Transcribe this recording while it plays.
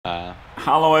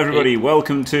Hello everybody,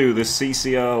 welcome to the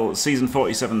CCL Season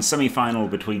 47 semi-final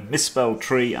between Misspelled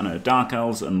Tree and her Dark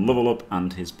Elves and Lovellup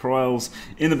and his Pro Elves.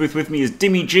 In the booth with me is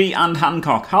Dimmy G and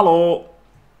Hankok. Hello!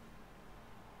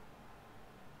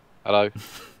 Hello.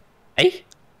 Hey?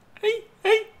 Hey,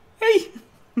 hey, hey!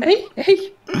 Hey,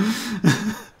 hey!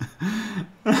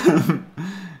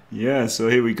 Yeah, so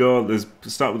here we go. Let's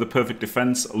start with the perfect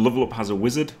defense. Lovellup has a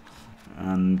wizard.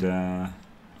 And,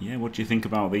 yeah, what do you think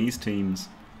about these teams?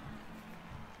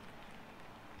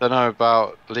 Don't know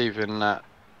about leaving that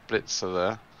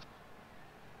blitzer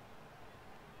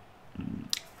there.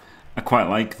 I quite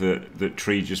like that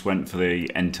Tree just went for the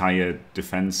entire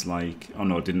defense. Like, oh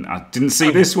no, I didn't see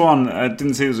this one. I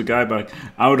didn't see there was a guy back.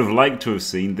 I would have liked to have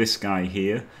seen this guy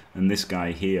here and this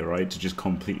guy here, right, to just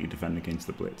completely defend against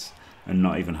the blitz and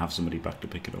not even have somebody back to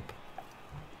pick it up.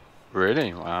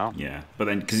 Really? Wow. Yeah, but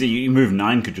then because you move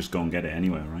 9 could just go and get it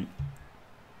anyway, right?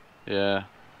 Yeah.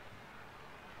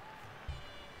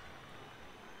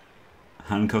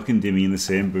 Hankok and Dimmy in the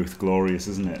same booth, glorious,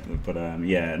 isn't it? But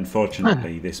yeah,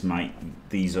 unfortunately,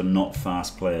 these are not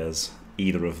fast players,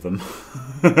 either of them.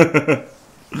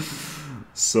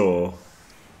 So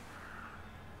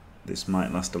this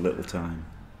might last a little time.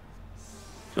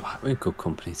 We're in good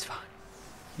company, it's fine.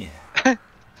 Yeah. Yeah.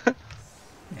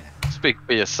 Speak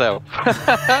for yourself.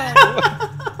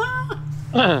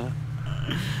 I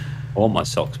want my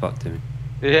socks back to me.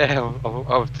 Yeah,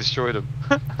 I've destroyed them.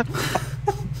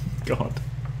 God.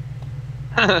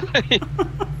 I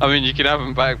mean, you can have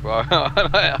them back, but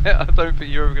I don't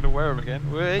think you're ever going to wear them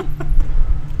again. Wait.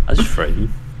 I just threw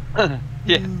them.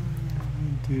 Yeah.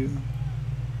 Oh, dear.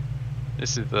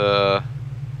 This is the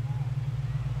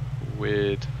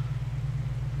weird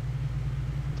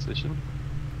position.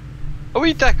 Are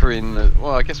we decorating?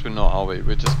 Well, I guess we're not, are we?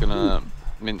 We're just going to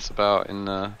mince about in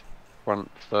the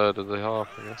front third of the half,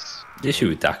 I guess. The issue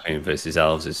with Dakarian versus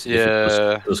Elves is if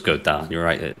it does go down, you're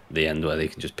right at the end where they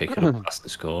can just pick it up past the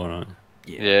score, right?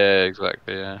 Yeah,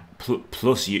 exactly, yeah.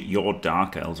 Plus, your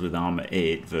Dark Elves with armor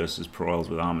 8 versus Pro Elves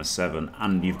with armor 7,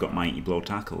 and you've got Mighty Blow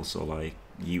Tackle, so like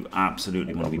you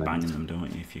absolutely want to be banging them,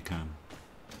 don't you, if you can.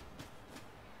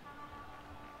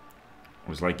 It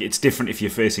was like, it's different if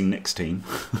you're facing Nick's team.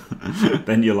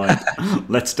 Then you're like,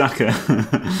 let's Dacker.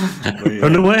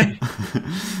 Run away!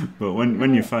 But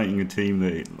when you're fighting a team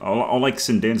that, or like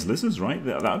Sindane's Lizards, right?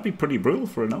 That would be pretty brutal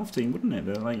for an elf team, wouldn't it?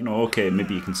 They're like, you know, okay,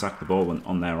 maybe you can sack the ball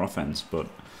on their offense, but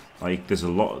like there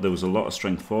was a lot of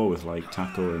strength 4 with like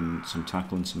tackle and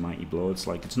some mighty blow. It's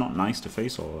like, it's not nice to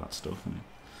face all of that stuff.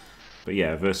 But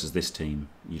yeah, versus this team,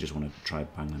 you just want to try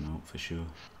bang them out for sure.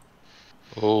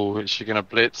 Oh, is she going to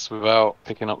blitz without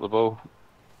picking up the ball?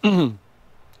 That's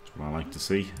what I like to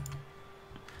see.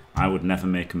 I would never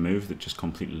make a move that just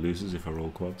completely loses if I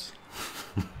roll quads.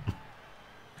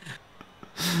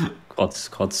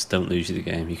 Quads don't lose you the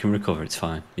game. You can recover, it's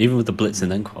fine. Even with the blitz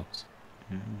and then quads.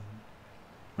 Yeah.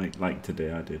 Like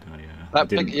today I did. I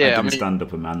didn't stand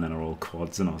up a man, then I rolled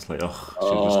quads and I was like, oh, I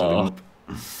should have just stood him up.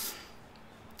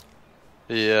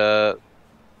 Yeah,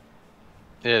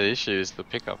 the issue is the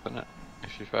pickup, isn't it?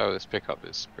 If you fail this pickup,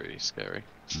 it's pretty scary.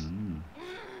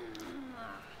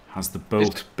 Has the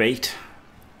bolt bait?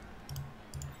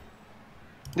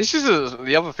 This is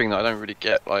the other thing that I don't really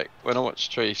get. Like when I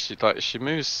watch Tree, she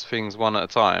moves things one at a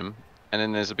time, and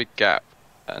then there's a big gap,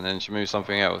 and then she moves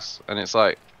something else, and it's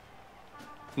like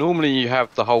normally you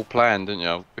have the whole plan, don't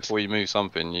you? Before you move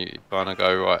something, you kind of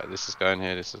go right. This is going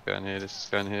here. This is going here. This is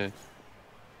going here.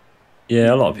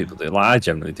 Yeah, a lot of people do. Like I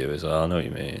generally do as well. I know what you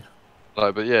mean.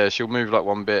 Like, but yeah, she'll move like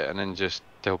one bit, and then just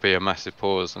there'll be a massive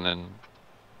pause, and then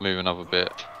move another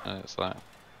bit, and it's like.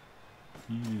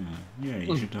 Yeah,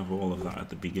 you should have all of that at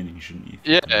the beginning, shouldn't you?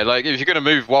 Yeah, like if you're gonna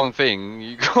move one thing,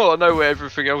 you gotta know where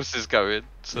everything else is going.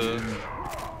 So.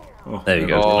 There you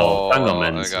go. Oh, hang on,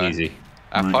 man. It's easy.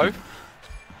 Apo?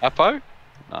 Apo? No,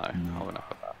 I wouldn't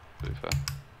have that. To be fair.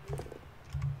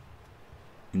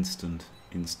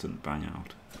 Instant bang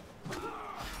out.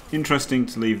 Interesting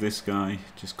to leave this guy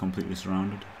just completely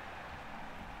surrounded.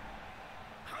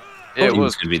 Yeah, it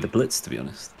was going to be the blitz, to be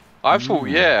honest. I thought,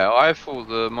 I thought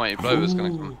the mighty blow was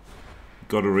going to come.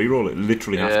 Got to reroll it.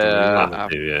 Literally have to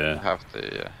reroll it. Yeah. Have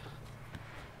to, yeah.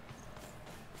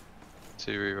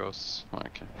 2 rerolls.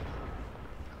 Okay.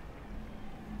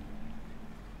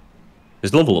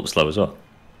 Is Lovellup slow as well?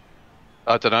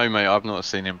 I don't know, mate. I've not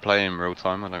seen him play in real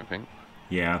time. I don't think.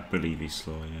 Yeah, I believe he's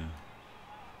slow. Yeah.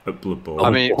 But Blood Bowl,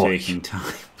 taking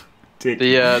time.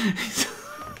 The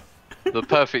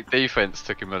perfect defense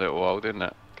took him a little while, didn't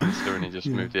it? Considering he just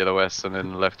moved the LOS and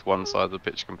then left one side of the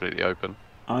pitch completely open.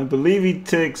 I believe he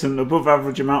takes an above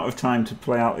average amount of time to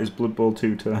play out his Blood Bowl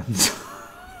 2 turns.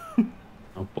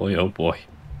 Oh boy, oh boy.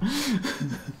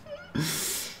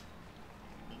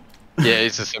 Yeah,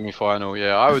 it's a semi-final.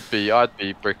 Yeah, I'd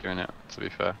be bricking it. To be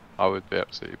fair, I would be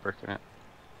absolutely bricking it.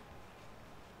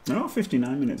 No,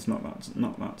 59 minutes, not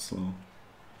that slow.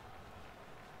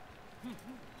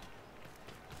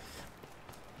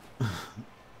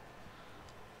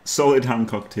 Solid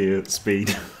Hankok tier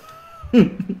speed.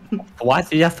 Why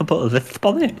do you have to put a lift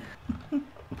on it?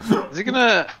 Is he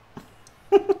gonna?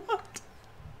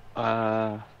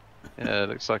 Yeah, it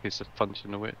looks like he's just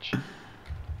punching the witch.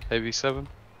 AB7?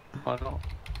 Why not?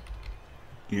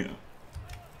 Yeah.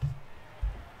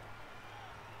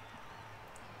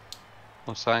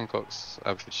 What's Hankok's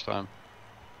average time?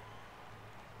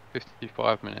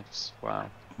 55 minutes. Wow.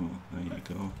 Oh, there you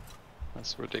go.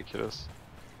 That's ridiculous.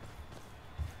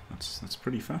 That's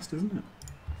pretty fast, isn't it?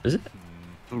 Is it?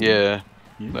 Yeah,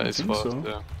 Yeah, that I is think fast. so.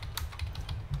 Yeah.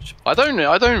 I don't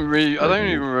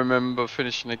even remember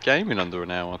finishing a game in under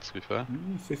an hour. To be fair.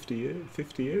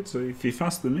 58. So if you're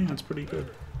faster than me, that's pretty good.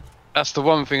 That's the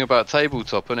one thing about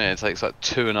tabletop, isn't it? It takes like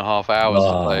 2.5 hours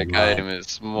to play a game.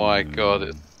 It's my god,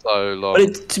 it's so long.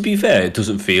 But to be fair, it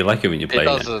doesn't feel like it when you're playing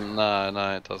it. Doesn't.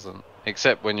 No, it doesn't.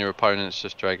 Except when your opponent's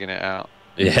just dragging it out.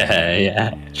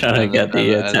 Yeah. Trying to get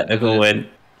the technical win.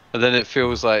 And then it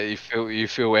feels like you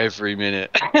feel every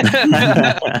minute.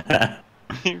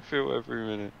 You feel every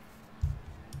minute.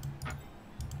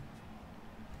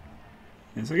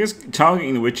 Yeah, so I guess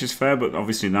targeting the witch is fair, but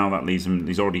obviously now that leaves him.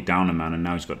 He's already down a man, and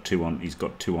now he's got 2 on. He's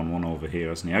got 2 on 1 over here,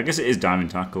 hasn't he? I guess it is diving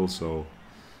tackle, so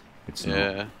it's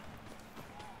not.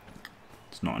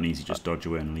 It's not an easy just dodge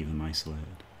away and leave them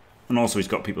isolated. And also he's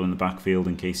got people in the backfield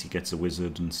in case he gets a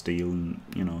wizard and steal, and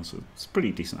so it's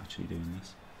pretty decent actually doing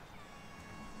this.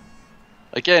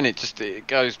 Again, it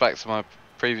goes back to my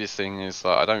previous thing. Is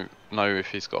like I don't know if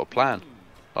he's got a plan.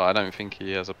 Like, I don't think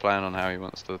he has a plan on how he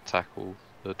wants to tackle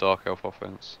the Dark Elf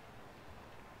offense.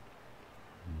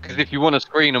 Because if you want to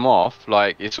screen him off,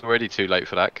 like it's already too late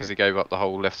for that because he gave up the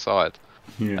whole left side.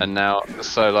 Yeah. And now,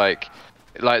 so like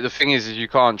the thing is you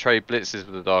can't trade blitzes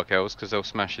with the Dark Elves because they'll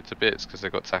smash you to bits because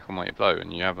they've got tackle mighty blow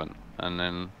and you haven't. And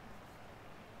then,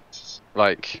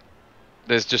 like,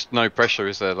 there's just no pressure,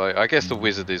 is there? Like, I guess the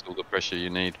wizard is all the pressure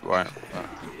you need, right?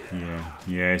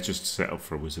 Yeah, it's just set up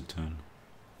for a wizard turn.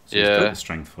 So yeah. He's got the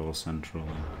strength 4 central.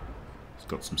 And he's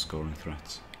got some scoring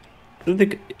threats. I don't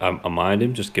think I mind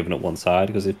him just giving up one side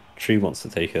because if Tree wants to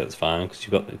take it, it's fine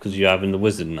because you're having the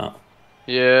wizard and that.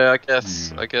 Yeah, I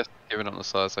guess giving up the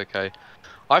side's okay.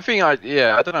 I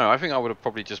don't know. I think I would have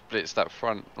probably just blitzed that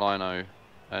front lino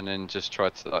and then just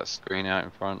tried to like screen out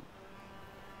in front.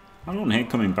 I don't hate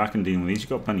coming back and dealing with these. You've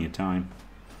got plenty of time.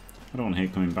 I don't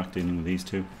hate coming back dealing with these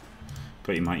two.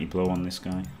 Got your mighty blow on this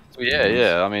guy.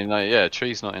 Yeah. I mean,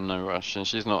 Tree's not in no rush, and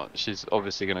she's not. She's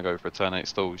obviously going to go for a turn 8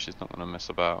 stall. She's not going to mess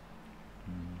about.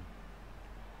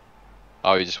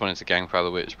 Oh, he just wanted to gang foul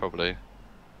the witch, probably.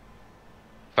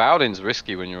 Fouling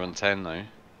risky when you're on 10, though.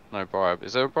 No bribe.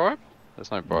 Is there a bribe? There's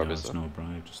no bribe, is there? There's no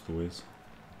bribe, just the whiz.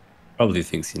 Probably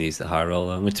thinks he needs the high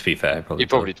roller, which to be fair, he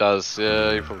probably does.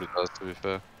 Yeah, he probably does, to be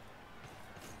fair.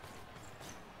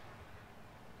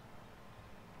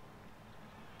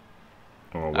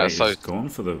 Oh, wait, he's gone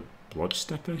for the Blodge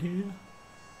Stepper here?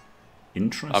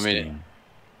 Interesting. I mean,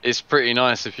 it's pretty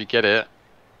nice if you get it.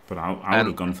 But I would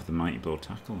have gone for the mighty blow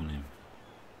tackle on him.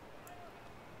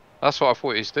 That's what I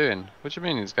thought he's doing. What do you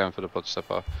mean he's going for the Blodge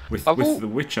Stepper? With the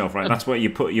Witch Elf, right? That's why you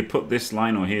put this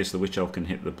lino here so the Witch Elf can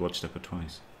hit the Blodge Stepper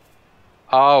twice.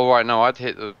 Oh, right, no, I'd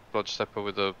hit the Blodge Stepper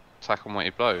with a tackle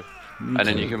mighty blow. And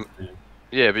then you can...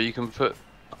 Yeah, but you can put...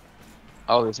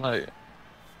 Oh, there's no...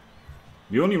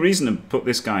 The only reason to put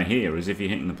this guy here is if you're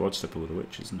hitting the Blodge Stepper with a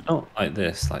Witch, isn't it? Oh, like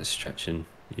this, like stretching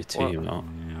your team out.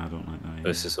 Yeah, I don't like that.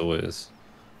 Versus always.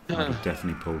 I would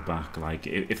definitely pull back. Like,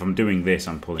 if I'm doing this,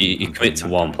 I'm pulling... You commit to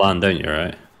one plan, don't you,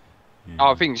 right? Yeah.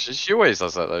 Oh, I think she always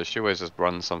does that, though. She always just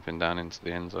runs something down into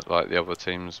the end, like the other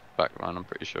team's back line, I'm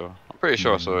pretty sure. I'm pretty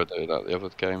sure I saw her do that the other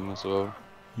game as well.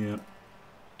 Yeah.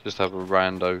 Just have a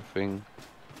rando thing.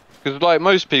 Because, like,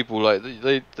 most people, like,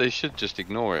 they should just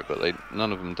ignore it, but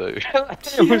none of them do.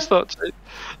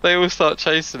 They always start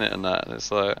chasing it and that, and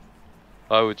it's like...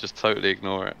 I would just totally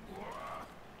ignore it.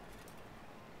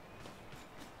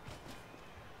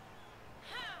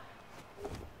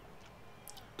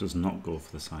 Does not go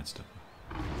for the sidestepper.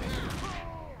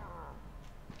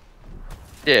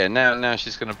 Yeah, now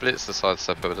she's going to blitz the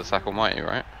sidestepper with a tackle mighty,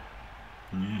 right?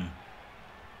 Yeah.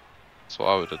 That's what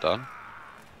I would have done.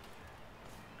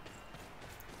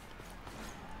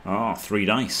 Oh, 3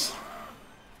 dice.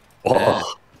 Oh, yeah,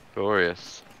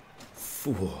 glorious.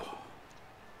 4.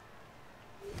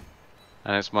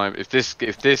 And it's my if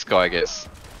this guy gets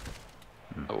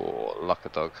or luck a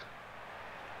dog.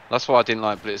 That's why I didn't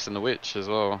like Blitz and the Witch as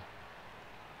well.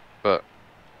 But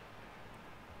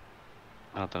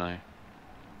I don't know.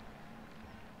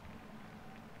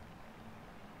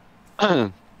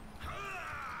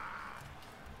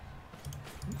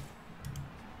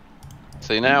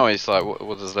 See, now it's like,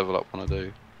 what does Level Up want to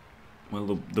do?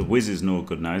 Well, the Wiz is no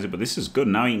good now, is it? But this is good.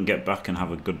 Now you can get back and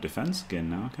have a good defense again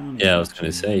now, can't you? Yeah, I was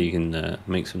going to say, you can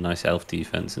make some nice elf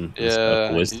defense and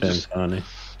yeah, Wiz turns, can't you?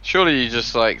 Surely you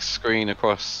just like screen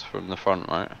across from the front,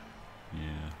 right?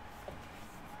 Yeah.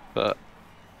 But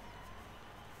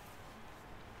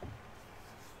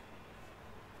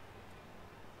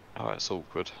oh, it's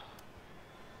awkward.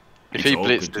 If he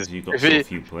blitzes, you've got so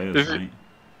few players, right?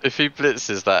 If he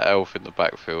blitzes that elf in the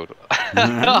backfield,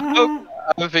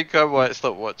 I think I might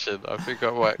stop watching. I think I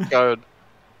might go and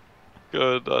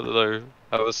I don't know,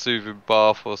 have a soothing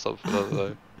bath or something. I don't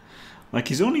know. Like,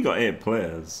 he's only got 8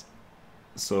 players,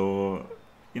 so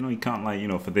you know he can't, like, you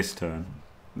know, for this turn.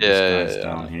 This guy's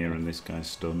down here, and this guy's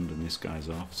stunned, and this guy's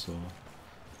off, so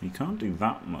he can't do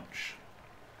that much.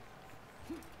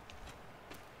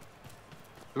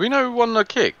 Do we know who won the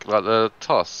kick, like the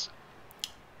toss?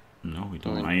 No, we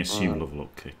don't. I assume Lovellup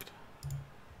kicked.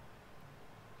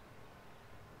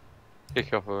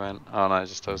 Kick off event. Oh no,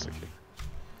 just toss the kick.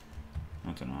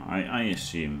 I don't know. I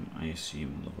assume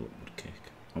Lovellup would kick.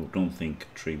 I don't think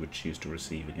Tree would choose to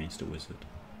receive against a wizard,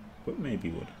 but maybe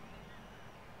would.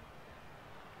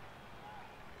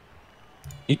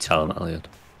 You tell him, Elliot.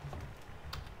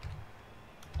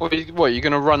 What, you're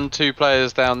going to run 2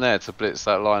 players down there to blitz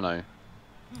that lino?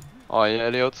 Oh yeah,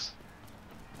 Elliot.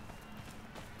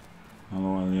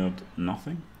 Hello, Elliot.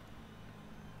 Nothing.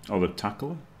 Oh, the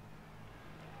tackler.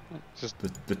 Just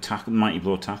the tackle, mighty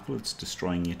blow tackle. It's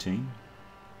destroying your team.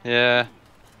 Yeah.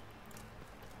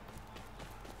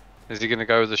 Is he going to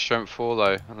go with the strength 4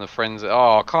 though, and the frenzy?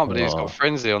 Oh, I can't believe he's got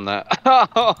frenzy on that.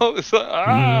 It's like,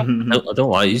 I don't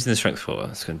like using the strength 4.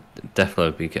 It's going to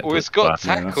definitely be well, it's got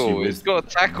tackle. It's got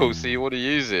tackle, so you want to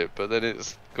use it, but then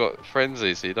it's got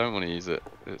frenzy, so you don't want to use it.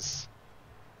 It's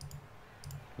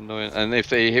annoying. And if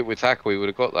they hit with tackle, he would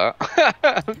have got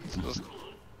that.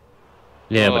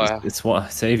 Yeah, but it's what I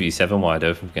say if you 7 wide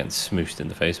open from getting smooshed in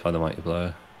the face by the mighty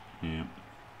blow. Yeah.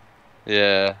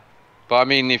 Yeah, but I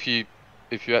mean, if you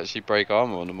actually break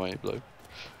armor on the mighty blow,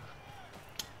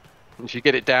 if you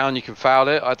get it down, you can foul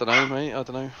it. I don't know, mate. I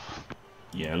don't know.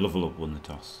 Yeah, Lovellup won the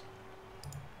toss.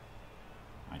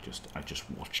 I just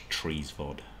watched Trees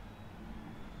VOD.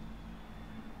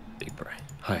 Big brain,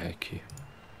 high IQ.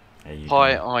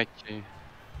 High IQ.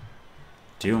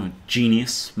 Do you want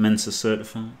genius Mensa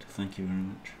certified? Thank you very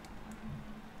much.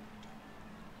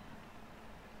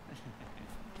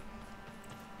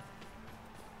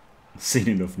 Seen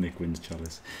enough Nick wins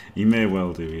Chalice. He may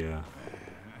well do, yeah.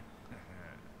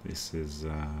 This is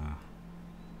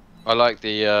I like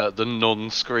the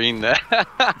non-screen there.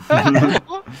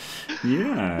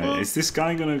 yeah, is this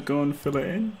guy gonna go and fill it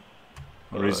in?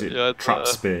 Or is it trap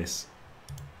space?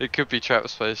 It could be trap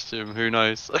space, Jim, who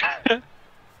knows?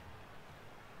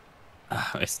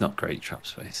 It's not great trap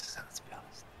space, to be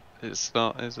honest. It's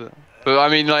not, is it? But I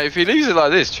mean, like, if he leaves it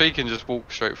like this, Tree can just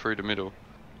walk straight through the middle.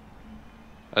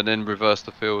 And then reverse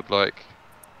the field, like...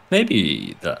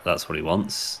 Maybe that's what he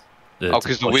wants.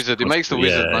 Because the wizard, it makes the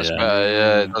wizard much better,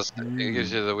 yeah, it does. It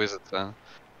gives you the wizard turn.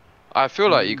 I feel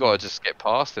like you gotta just get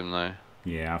past him, though.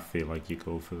 Yeah, I feel like you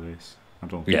go for this. I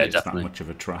don't think it's that much of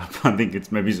a trap. I think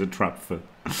maybe it's a trap for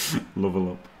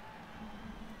Lovellup.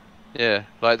 Yeah,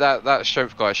 like that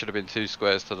strength guy should have been 2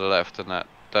 squares to the left, and that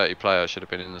dirty player should have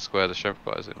been in the square the strength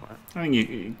guy is in, right? I think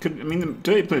you could. I mean, the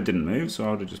dirty player didn't move, so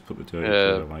I would have just put the dirty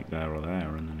player like there or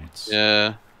there, and then it's.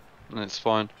 Yeah, and it's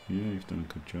fine. Yeah, you've done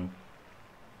a good job.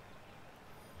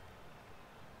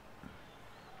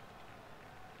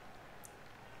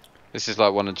 This is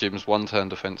like one of Jim's 1-turn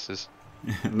defences.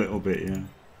 A little bit, yeah.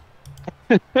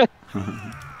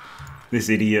 This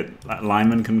idiot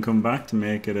Lyman can come back to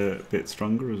make it a bit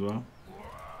stronger as well.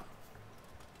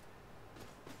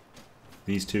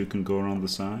 These 2 can go around the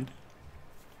side.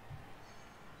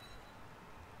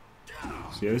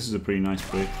 So yeah, this is a pretty nice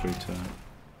breakthrough turn.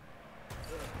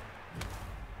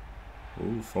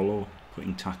 Oh, follow,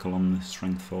 putting tackle on the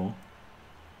strength 4.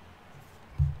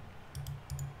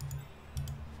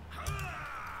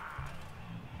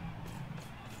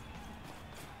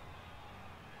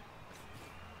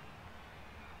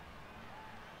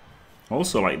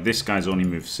 Also, like, this guy's only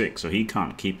moved 6, so he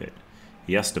can't keep it.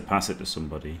 He has to pass it to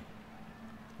somebody.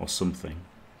 Or something.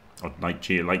 Or, like,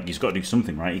 he's got to do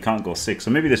something, right? He can't go 6.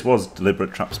 So maybe this was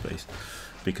deliberate trap space.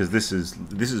 Because this is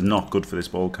not good for this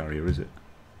ball carrier, is it?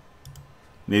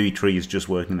 Maybe Tree is just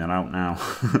working that out now.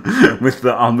 With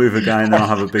the I'll move a guy and then I'll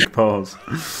have a big pause.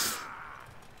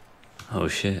 Oh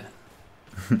shit.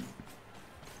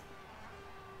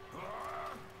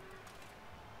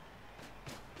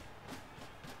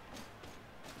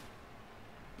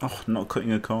 Oh, not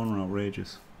cutting a corner,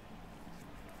 outrageous.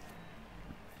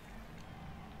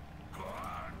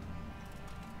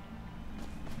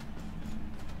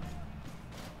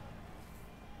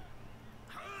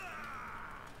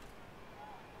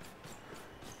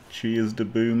 Cheers to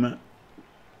Boomer.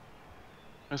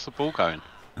 Where's the ball going?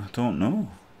 I don't know.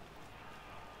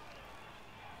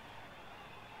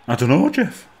 I don't know,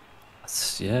 Jeff.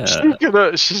 Yeah.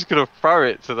 She's gonna throw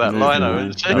it to that lino.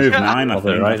 Move 9, I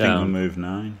think. Right I think down. we'll move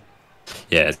 9.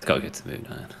 Yeah, it's got to get to move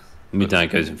 9. Move 9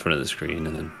 goes in front of the screen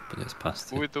and then gets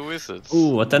past it. With the wizards.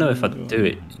 Oh, I don't know if I'd do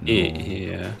it.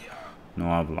 Yeah. No,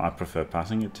 I prefer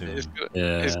passing it to him.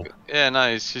 Yeah.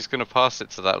 No, she's gonna pass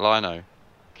it to that lino.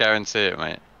 Guarantee it,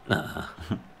 mate. Nah.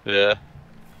 Yeah.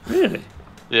 Really?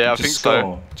 Yeah, I Just think score.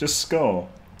 so. Just score.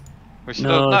 Well, she's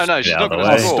No, not she's not out of the gonna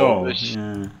way. score. Stall. She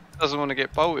Yeah. doesn't want to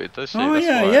get bolted, does she? Oh That's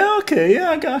yeah, why. yeah, okay,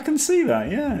 yeah, I can see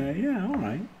that. Yeah, all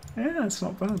right. Yeah, it's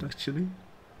not bad actually.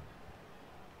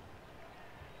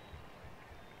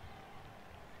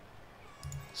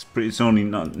 It's only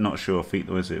not sure feet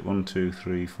though, is it? 1, 2,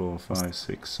 3, 4, 5,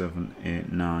 6, 7,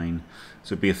 8, 9.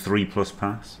 So it'd be a 3+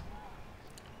 pass.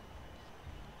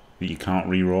 But you can't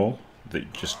re-roll.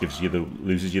 That just gives you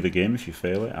loses you the game if you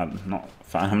fail it.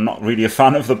 I'm not really a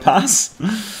fan of the pass.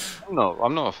 No,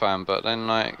 I'm not a fan, but then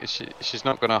like she's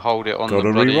not gonna hold it on Gotta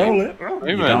the bloody re-roll it.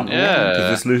 movement. Because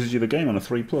this loses you the game on a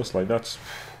 3+. Like that's.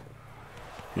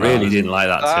 Really didn't like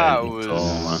that That turn.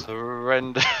 was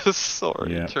horrendous.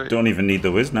 Sorry. Yeah. Tree. Don't even need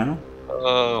the whiz now.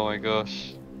 Oh my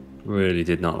gosh. Really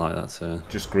did not like that turn.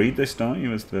 Just greed this, don't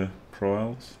you, as the pro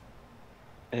elves?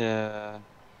 Yeah.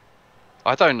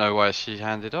 I don't know why she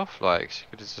handed off. Like she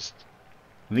could have just.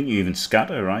 I think you even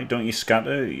scatter, right? Don't you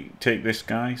scatter? You take this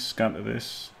guy, scatter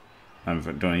this.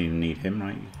 And don't even need him,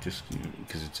 right? Just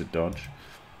because it's a dodge.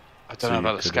 I don't know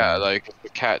about the scatter though, because the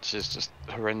catch is just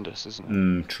horrendous,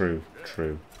 isn't it? True.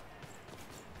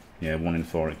 Yeah, 1 in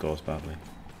 4 it goes badly. I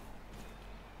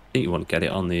think you want to get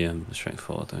it on the strength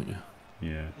 4, don't you?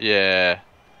 Yeah. Yeah.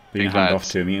 But you hand off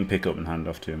to him, you can pick up and hand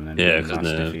off to him, and then Yeah, do last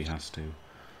if he has to.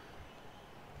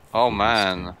 Oh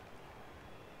man.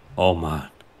 Oh man.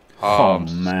 Oh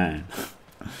man.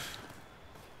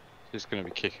 She's gonna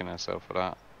be kicking herself for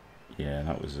that. Yeah,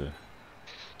 that was a.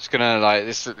 It's gonna like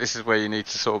this is where you need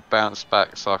to sort of bounce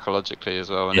back psychologically as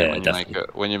well. And Yeah, then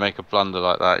when you make a blunder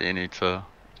like that, you need to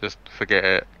just forget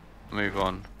it, move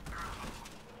on.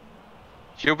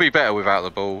 She'll be better without the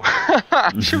ball.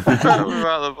 She'll be better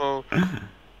without the ball.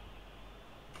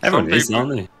 Everyone is,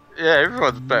 aren't they? Yeah,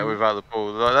 everyone's better without the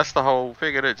ball. Like, that's the whole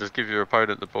thing, isn't it? Just give your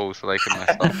opponent the ball so they can mess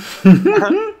up.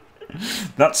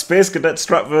 That Space Cadet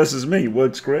strat versus me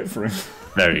works great for him.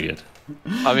 Very good.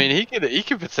 I mean, he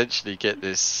could potentially get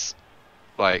this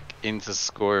like into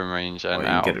scoring range and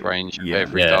out of range of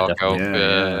every dark elf.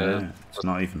 Yeah. It's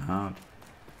not even hard.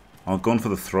 Oh, going for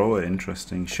the thrower,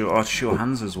 interesting. Short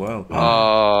hands as well.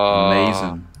 Oh,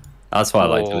 amazing. That's why I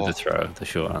liked it with the throw. The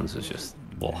short hands was just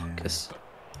kiss.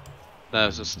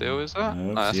 Nerves of steel, is that?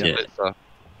 Nerves, No, that's yeah. a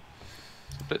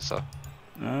blitzer.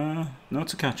 No,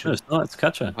 it's a catcher. No, it's not. It's a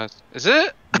catcher. Is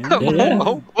it? Yeah.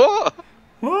 What?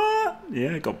 What?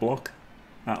 Yeah, got block.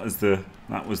 That was the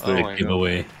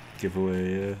Giveaway.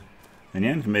 giveaway. Yeah. And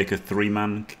yeah, you can make a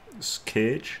 3-man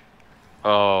cage.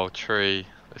 Oh, Tree.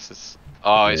 This is.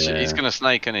 Oh, Yeah. he's gonna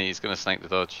snake, isn't he? He's gonna snake the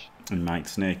dodge. He might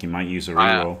snake. He might use a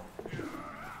reroll.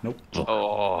 Nope.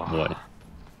 Oh. Boy.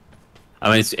 I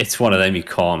mean, it's one of them. You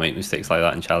can't make mistakes like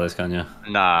that in Chalice, can you?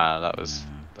 Nah, that was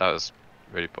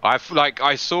really.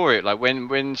 I saw it like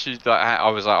when she like I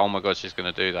was like, oh my god, she's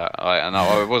gonna do that. And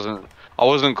I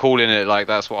wasn't calling it like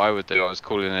that's what I would do. I was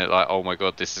calling it like, oh my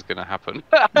god, this is gonna happen.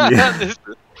 Yeah.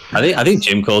 I think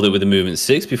Jim called it with the movement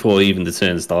 6 before even the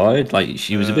turn started. Like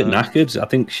she was a bit knackered. I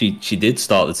think she did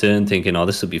start the turn thinking, oh,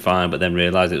 this will be fine, but then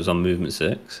realised it was on movement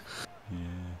 6.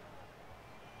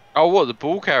 Oh, what? The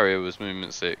ball carrier was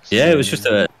movement 6. Yeah, it was just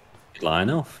a line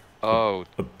off. Oh.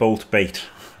 A bolt bait,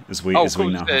 as we now have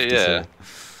to say.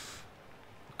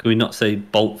 Can we not say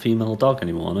bolt female dog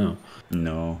anymore? No.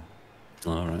 No.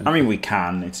 All right. I mean, we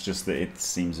can. It's just that it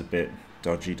seems a bit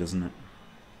dodgy, doesn't it?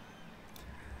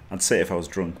 I'd say if I was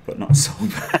drunk, but not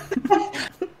sober.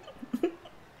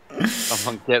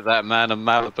 Someone get that man a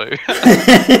Malibu.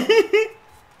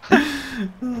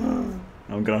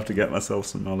 I'm gonna have to get myself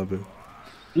some Malibu.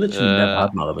 Literally never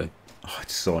had Malibu. Oh,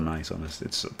 it's so nice, honestly.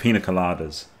 It's pina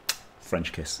coladas,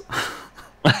 French kiss.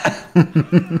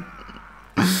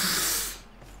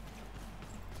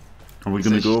 we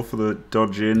going to go for the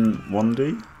dodge in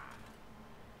 1D?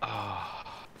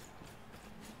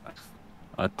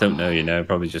 I don't know, you know,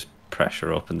 probably just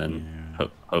pressure up and then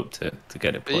hope to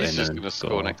get it put in. He's just going to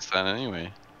score next turn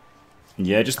anyway.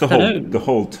 Yeah, just the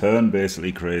whole turn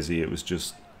basically crazy. It was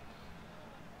just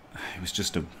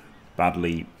a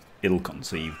badly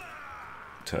ill-conceived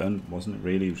turn, wasn't it?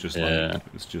 Really, it was just like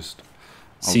it was just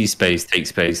see space, take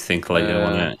space, think like you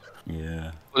want it.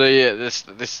 Yeah. Well, yeah,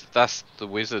 that's the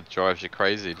wizard drives you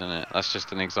crazy, doesn't it? That's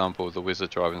just an example of the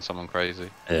wizard driving someone crazy.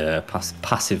 Yeah,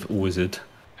 passive wizard.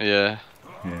 Yeah.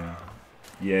 Yeah.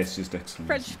 Yeah, it's just excellent.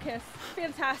 French kiss,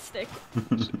 fantastic.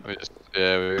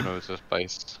 We're gonna just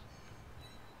based.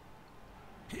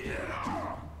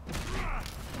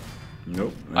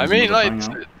 Nope. I mean, like,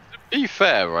 to be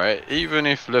fair, right? Even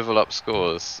if Lovellup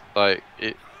scores, like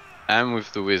it, and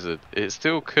with the wizard, it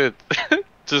still could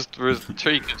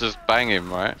Tree could just bang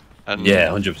him, right? And yeah,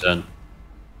 100%.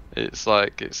 It's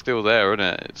like it's still there, isn't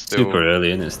it? It's still super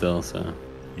early, isn't it? Still, so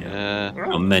yeah.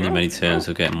 Got many turns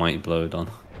of getting mighty blowed on.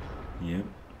 Yep.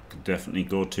 Could definitely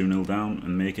go 2-0 down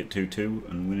and make it 2-2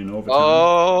 and win in overtime.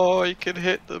 Oh, he can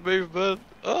hit the movement.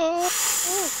 Oh.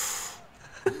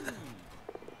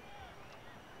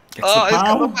 Gets the He's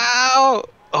got the foul. foul.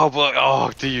 Oh,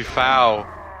 but do you foul?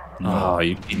 No,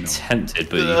 you'd be tempted,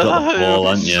 but you've got the ball,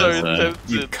 haven't you? So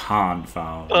you can't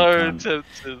foul.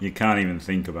 You can't even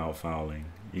think about fouling.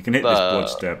 You can hit this blood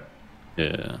step.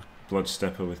 Yeah. Blood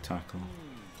stepper with tackle.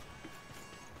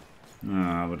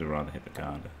 No, I would have rather hit the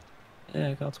guard.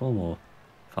 Yeah, got one more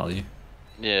value.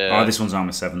 Yeah. Oh, this one's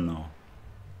armor 7 though.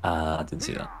 I didn't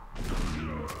see that.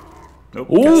 Nope,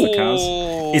 gets the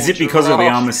Kaz. Is it because of the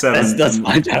armor 7? That's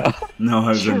my job. No, I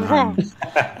was in hand.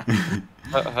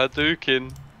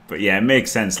 Hadouken. But yeah, it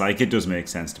makes sense. Like, it does make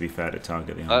sense, to be fair, to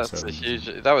target the armor 7. That's a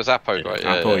huge. That was Apo, right?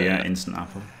 Apple, yeah, instant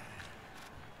Apple.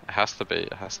 It has to be.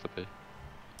 It has to be.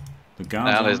 The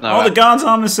guard's no the guard's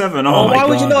armor 7. Oh, my why god.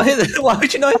 would you not hit the? Why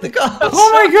would you not hit the guards?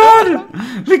 Oh my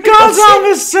god! The guard's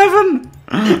armor 7.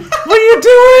 What are you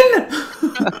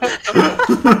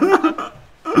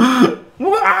doing?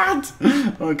 What?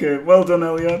 Okay, well done,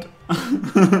 Elliot.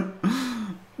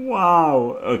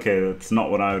 Wow. Okay, that's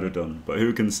not what I would have done, but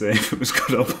who can say if it was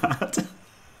good or bad?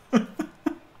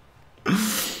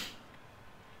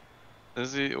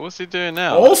 What's he doing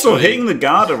now? Also, hitting the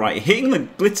Garda, right?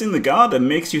 Blitzing the Garda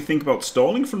makes you think about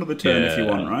stalling for another turn if you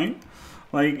want, right?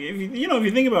 Like, if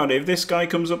you think about it, if this guy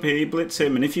comes up here, you blitz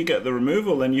him, and if you get the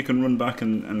removal, then you can run back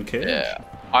and cage. Yeah,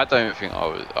 I don't think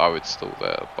I would stall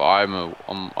there, but I'm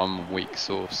a weak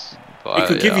source. But it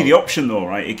could give you the option though,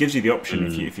 right? It gives you the option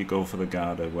if you go for the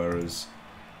Garda, whereas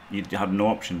you had no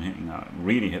option hitting that.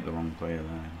 Really hit the wrong player there,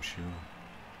 I'm sure.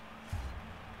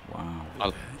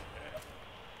 Wow.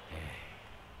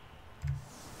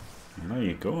 There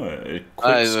you go. A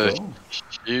quick score.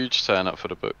 A huge turn up for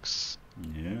the books.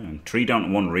 Yeah, and 3 down to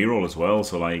 1 reroll as well.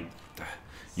 So like,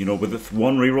 you know, with the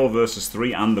 1 reroll versus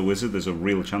 3 and the wizard, there's a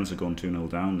real chance of going 2-0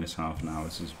 down this half now.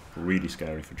 This is really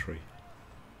scary for Tree.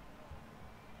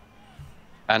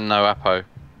 And no Apo.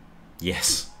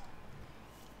 Yes.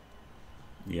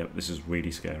 Yep, this is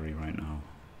really scary right now.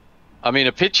 I mean,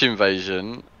 a pitch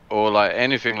invasion or like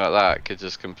anything like that could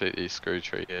just completely screw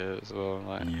Tree here as well.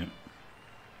 Like. Yep.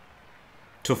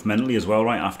 Tough mentally as well,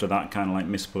 right? After that kind of like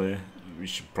misplay, we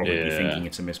should probably be thinking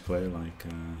it's a misplay. Like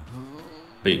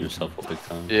beating yourself up big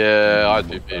time. Yeah, I'd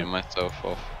be beating myself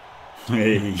off.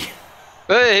 Hey.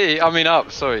 Hey, I mean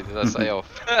up. Sorry, did I say off?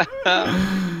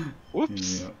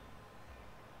 Whoops. Yep.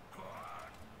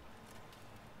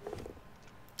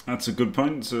 That's a good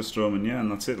point, Sir Strowman. Yeah,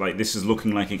 and that's it. Like, this is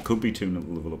looking like it could be 2-0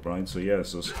 level up, right? So yeah,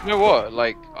 so you know what?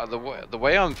 Like the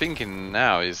way I'm thinking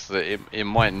now is that it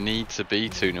might need to be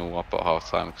 2-0 up at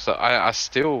half time. So I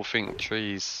still think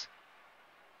Tree's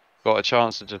got a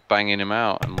chance of just banging him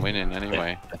out and winning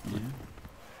anyway. Yeah.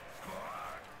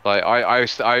 Like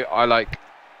I like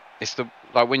it's the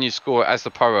like when you score as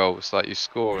the pro elves, like you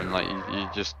score and like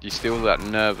you still that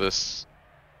nervous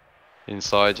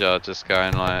inside you, just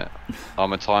going like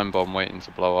I'm a time bomb waiting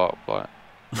to blow up. Like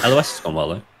LOS has gone well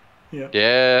though.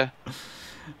 Yeah.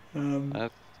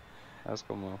 That's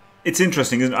gone well. It's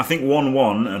interesting, isn't it? I think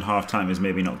 1-1 at half time is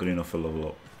maybe not good enough for level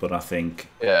up, but I think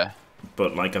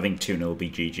But like I think 2-0 will be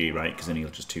GG, right? Because then he'll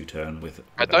just 2-turn with.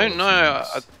 I don't know.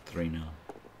 3-0.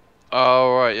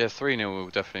 Oh right, yeah, 3-0 will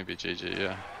definitely be GG,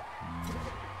 yeah.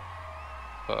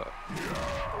 But.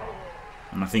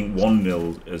 And I think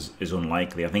 1-0 is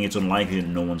unlikely. I think it's unlikely that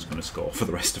no one's going to score for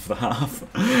the rest of the half.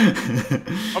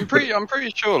 I'm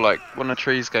pretty sure like when the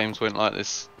Trees games went like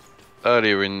this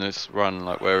earlier in this run,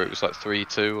 like where it was like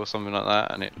 3-2 or something like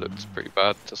that, and it looked pretty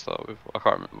bad to start with. I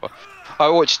can't remember. I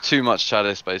watched too much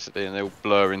Chalice basically, and they all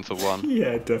blur into one.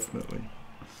 Yeah, definitely.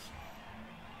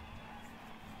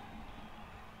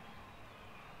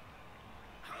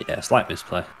 Yeah, slight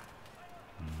misplay.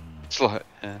 It's like,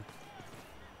 yeah.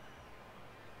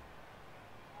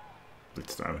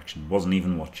 Blitz direction. Wasn't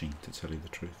even watching, to tell you the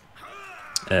truth.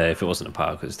 If it wasn't a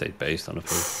power, it could have stayed based on a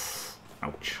proof.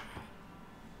 Ouch.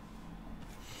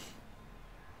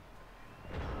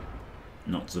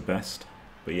 Not the best.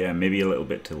 But yeah, maybe a little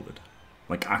bit tilted.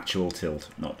 Like actual tilt,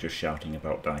 not just shouting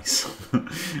about dice.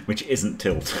 Which isn't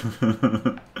tilt.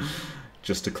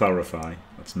 Just to clarify,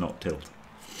 that's not tilt.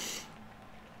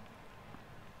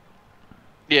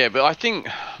 Yeah, but I think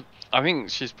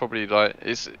she's probably like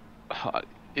it's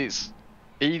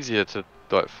easier to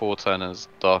like 4-turn as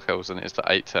Dark Elves than it is to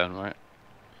 8-turn, right?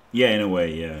 Yeah, in a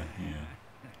way, yeah.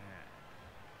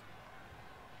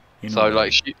 So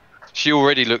like she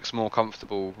already looks more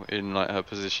comfortable in like her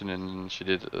positioning than she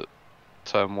did at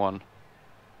turn 1.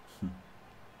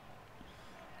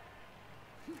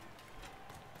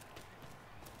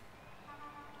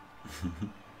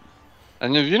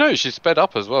 And you know she's sped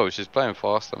up as well. She's playing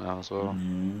faster now as well.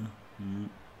 Yeah.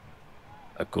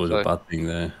 A good or bad thing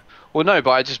there. Well, no,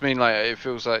 but I just mean like it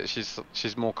feels like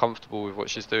she's more comfortable with what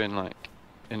she's doing, like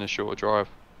in a shorter drive.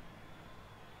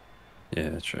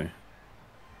 Yeah, true.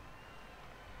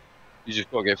 You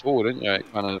just gotta get forward, don't you?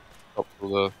 It kind of stops all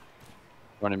the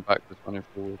running backwards, running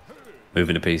forward.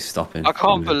 Moving a piece, stopping. I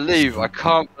can't believe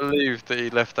that he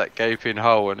left that gaping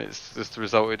hole and it's just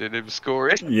resulted in him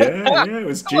scoring. Yeah, it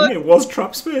was genius. It was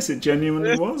trap space. It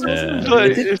genuinely was, wasn't it?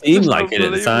 Like, It did seem like it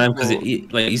at the time because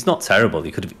he's not terrible.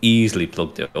 He could have easily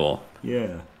plugged it all.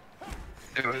 Yeah.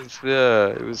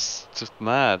 It was just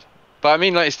mad. But I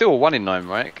mean, like, it's still a 1 in 9,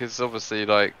 right? Because obviously,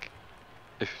 like,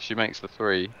 if she makes the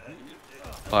 3,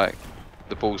 like,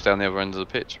 the ball's down the other end of the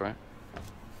pitch, right?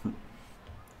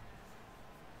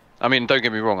 I mean, don't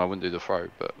get me wrong, I wouldn't do the throw,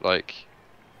 but like,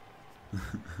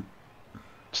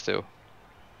 still.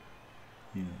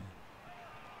 Yeah.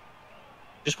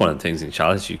 Just one of the things in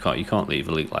challenge you can't leave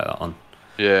a leak like that on.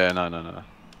 Yeah, no.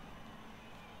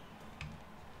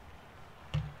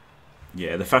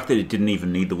 Yeah, the fact that it didn't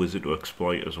even need the wizard to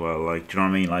exploit as well, like, do you know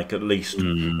what I mean? Like, at least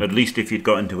if you'd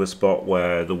got into a spot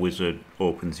where the wizard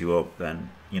opens you up, then,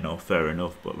 you know, fair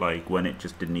enough. But like, when it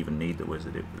just didn't even need the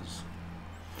wizard, it was.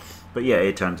 But yeah,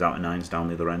 8 times out of 9's down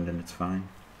the other end, and it's fine.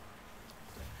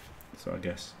 So I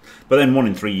guess. But then 1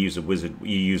 in 3 you use a wizard,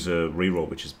 you use a reroll,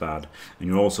 which is bad, and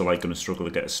you're also like going to struggle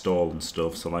to get a stall and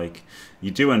stuff. So like, you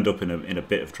do end up in a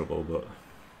bit of trouble, but.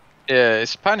 Yeah,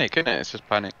 it's panic, isn't it? It's just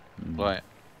panic, like.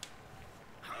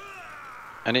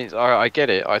 And I get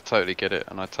it. I totally get it,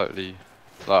 and I totally,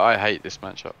 like, I hate this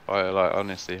matchup. I like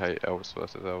honestly hate Elves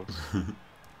versus Elves.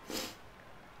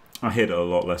 I hate it a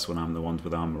lot less when I'm the ones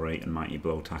with armor 8 and mighty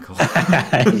blow tackle.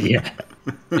 Yeah.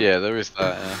 Yeah, there is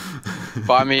that. Yeah.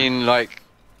 But I mean, like,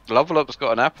 Lovelup's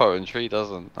got an Apo and Tree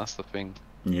doesn't. That's the thing.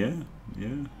 Yeah.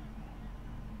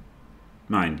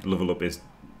 Mind, Lovellup is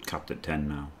capped at 10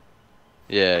 now.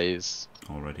 Yeah, he's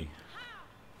already.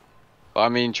 But I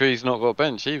mean, Tree's not got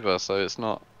bench either, so it's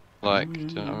not like, do you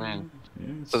know what I mean?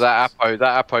 Yeah, so that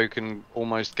Apo can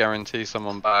almost guarantee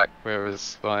someone back,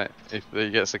 whereas like if he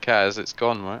gets a Kaz, it's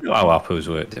gone, right? How Apos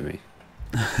work, Dimmy?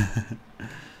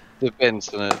 Depends,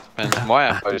 and it depends. My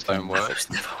Apos don't work.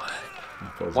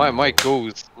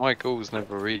 My ghouls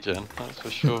never regen. That's for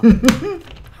sure.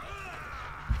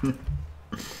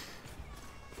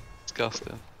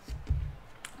 Disgusting.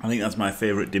 I think that's my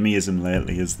favourite Dimmyism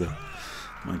lately. Is the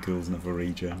my ghouls never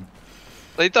regen.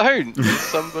 They don't.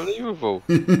 It's unbelievable.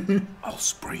 I'll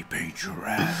spray paint your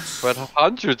ass. I've had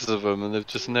hundreds of them and they've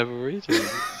just never regen.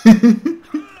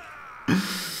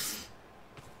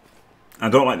 I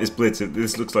don't like this blitz.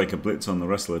 This looks like a blitz on the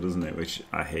wrestler, doesn't it? Which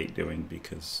I hate doing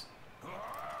because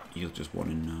you're just 1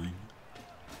 in 9.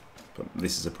 But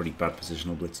this is a pretty bad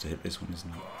positional blitz to hit this one, isn't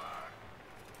it?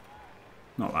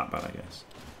 Not that bad, I guess.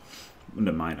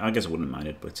 Wouldn't mind. I guess I wouldn't have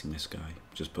minded blitzing this guy.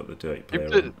 Just put the dirty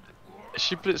player on.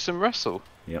 She blitz and wrestle.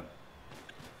 Yep.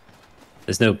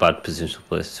 There's no bad positional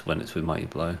blitz when it's with mighty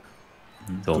blow.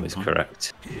 It's always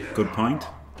correct. Good point.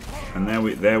 And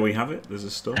there we have it. There's a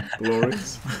stop.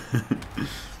 Glorious.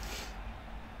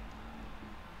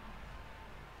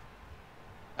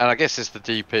 And I guess it's the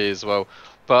DP as well.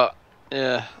 But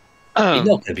yeah. He's not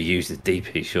going to be used as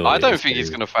DP, surely. I don't think he's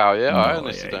going to foul, yeah. No, I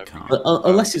honestly don't.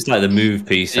 Unless it's like the move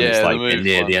piece and Yeah, it's like the move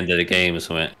near one. the end of the game or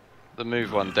something. The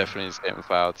move one definitely is getting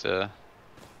fouled, yeah.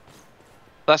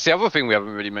 That's the other thing we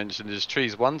haven't really mentioned is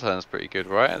Tree's 1 turn's pretty good,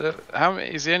 right? How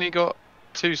many? Has he only got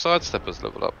 2 sidesteppers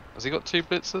level up. Has he got 2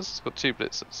 blitzers? He's got 2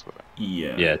 blitzers.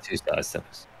 Yeah. Yeah, 2 side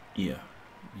steppers. Yeah.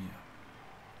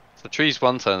 So Tree's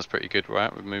 1 turn's pretty good,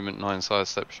 right? With movement 9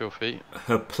 sidestep, sure feet.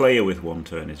 Her player with 1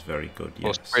 turn is very good,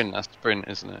 yes. Or sprint, that's sprint,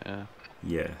 isn't it? Yeah.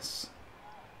 Yes.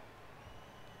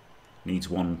 Needs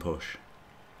 1 push.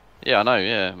 Yeah, I know,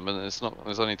 yeah. But it's not,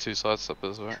 there's only 2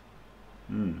 sidesteppers, right?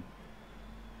 Hmm.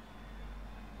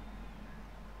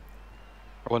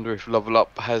 I wonder if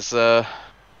Lovellup has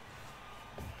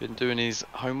been doing his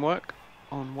homework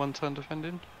on 1 turn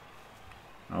defending.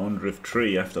 I wonder if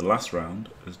Tree, after last round,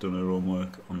 has done her own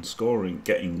work on scoring,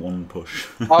 getting 1 push.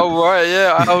 Oh right,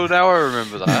 yeah. Oh, now I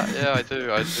remember that. Yeah, I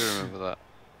do. I do remember that.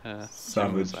 Yeah.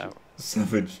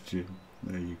 Savage Jim.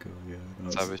 There you go. Yeah.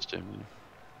 Savage Jim. Yeah.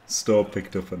 Store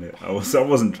picked up on it. I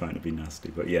wasn't trying to be nasty,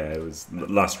 but yeah, it was.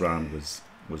 Last round was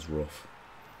rough.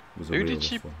 It was a Who real did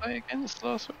she rough one. play against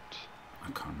last round?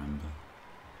 I can't remember.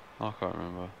 I can't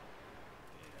remember.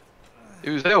 It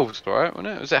was Elves, right? Wasn't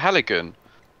it? Was it Halligan?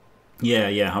 Yeah.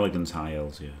 Halligan's High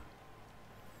Elves. Yeah.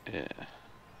 Yeah.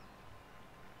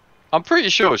 I'm pretty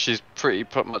sure she's pretty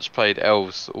much played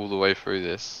Elves all the way through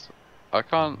this. I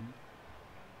can't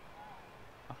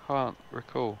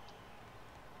recall.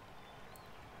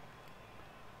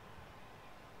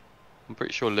 I'm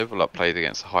pretty sure Lovellup played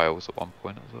against the High Elves at one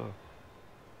point as well.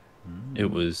 It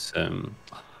was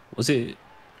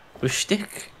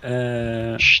Shtick?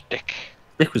 Shtick.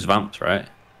 Shtick was Vamps, right?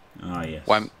 Ah yes.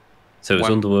 Wham. So it was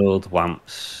Wham. Underworld,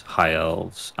 Wamps, High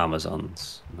Elves,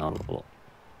 Amazons, and all of that.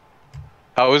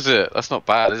 Oh, is it? That's not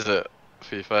bad, is it?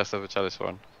 For your first ever Chalice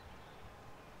run.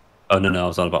 Oh no, I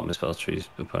was on about Misspelled Tree's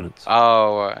opponents.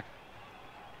 Oh, right.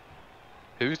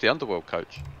 Who's the Underworld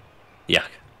coach?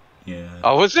 Yak. Yeah.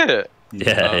 Oh, was it?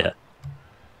 Yeah.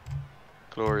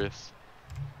 Glorious.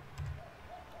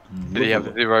 Did he have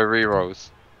Lovely. 0 rerolls?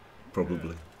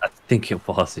 Probably. I think it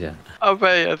was, yeah. I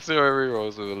bet he had 0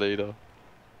 rerolls with a leader.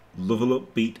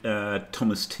 Lovellup beat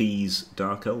Thomas T's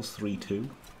Dark Elves 3-2.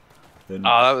 Then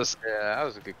Oh, that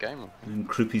was a good game. then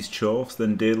Crippy's Chorfs,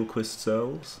 then Dalequist's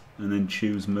Elves, and then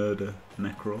Chew's Murder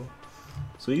Necro.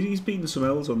 So he's beaten some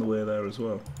elves on the way there as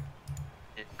well.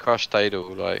 He crushed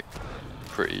Dadle like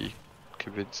pretty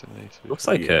convincingly. Looks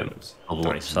like Yeah, it was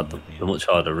Lovelup's dicey, had yeah. a much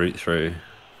harder route through.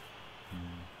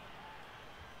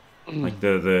 Like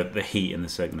the heat in the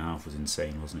second half was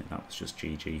insane, wasn't it? That was just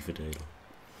GG for Dale.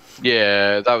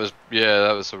 Yeah, that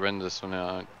was horrendous. When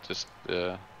I just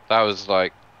that was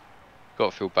like,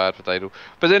 got to feel bad for Dadle.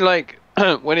 But then like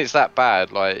when it's that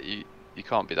bad, like you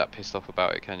can't be that pissed off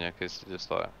about it, can you? Because it's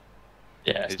just like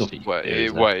Yeah, it's nothing just, you can do, it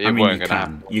is I mean, weren't gonna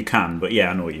happen. you can, but yeah,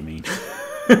 I know what you mean.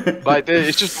 Like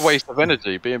it's just a waste of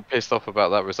energy. Being pissed off about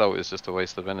that result is just a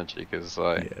waste of energy because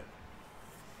like Yeah.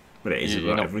 But it is you're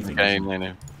about not everything. game, isn't it? you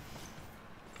know.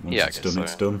 Once Yeah, I it's guess done, so.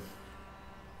 it's done.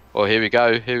 Well, here we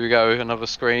go, another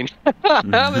screen.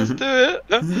 Let's do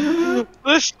it.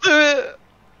 Let's do it.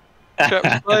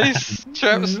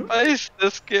 Trap space.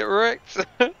 Let's get wrecked.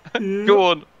 Go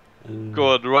on,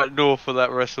 right north of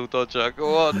that wrestle dodger.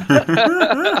 Go on.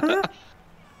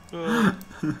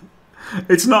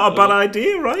 It's not a bad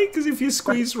idea, right? Because if you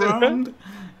squeeze round,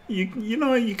 you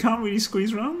know you can't really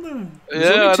squeeze round there.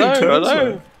 There's Yeah, only two I turns know.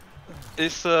 left.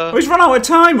 It's Oh, he's run out of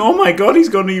time. Oh my god, he's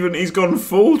gone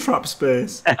full trap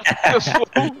space.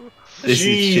 This is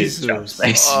shit trap Jesus.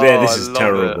 space. Oh, Yeah, this I is love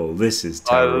terrible. This is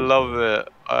I terrible. love it.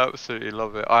 I absolutely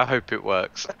love it. I hope it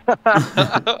works.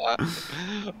 I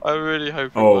really hope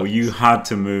it Oh, works. you had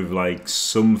to move like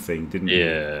something, didn't you?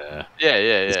 Yeah.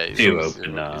 Yeah. He's too obviously-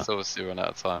 open now. He's obviously run out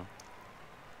of time.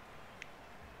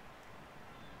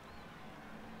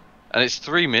 And it's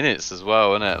 3 minutes as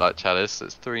well, isn't it? Like Chalice,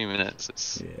 it's 3 minutes.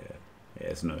 It's. Yeah,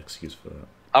 there's no excuse for that.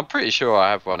 I'm pretty sure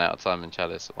I have run out of time in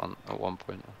Chalice at one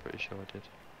point. I'm pretty sure I did.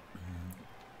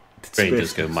 Brain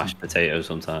does go mashed potatoes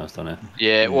sometimes, don't it?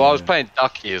 Yeah, well, I was Yeah. playing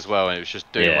Ducky as well, and it was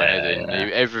just doing my head in. Yeah.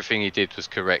 Everything he did was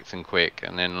correct and quick,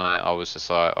 and then like I was just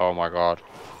like, oh my god.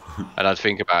 And I'd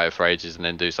think about it for ages and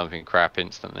then do something crap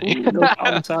instantly. Oh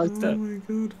my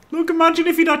god. Look, imagine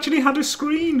if he'd actually had a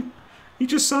screen. He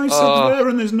just sidesteps Oh. there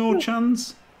and there's no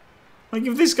chance. Like,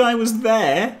 if this guy was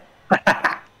there,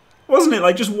 wasn't it?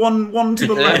 Like, just one to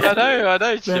the left. I know,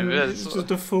 Then Jim. Yeah, it's just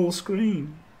a full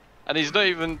screen. and he's not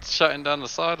even shutting down the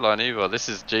sideline either. This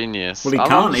is genius. Well, he I'm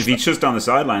can't. honest- If he shuts down the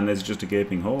sideline, there's just a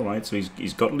gaping hole, right? So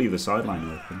he's got to leave the sideline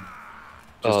open.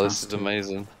 Just Oh, has this is to.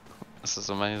 amazing. This is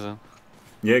amazing.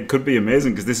 Yeah, it could be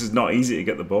amazing because this is not easy to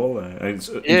get the ball there. In Yeah,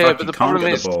 fact, but you the can't problem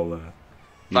get is- the ball there.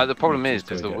 Like the problem You is, just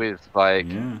there's the gotta width. Like,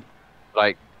 Yeah,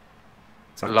 like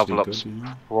it's actually Lovelup's good,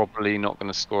 yeah. probably not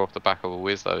going to score off the back of a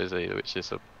whiz though, is he? Which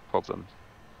is a problem.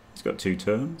 He's got 2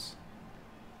 turns.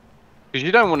 Because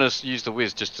you don't want to use the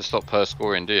whiz just to stop her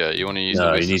scoring, do you? You want to use the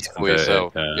No, whiz you to need to score convert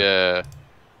yourself. it, Yeah.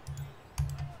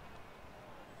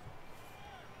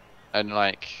 And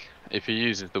like, if he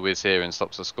uses the whiz here and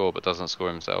stops the score but doesn't score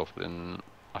himself, then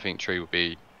I think Tree would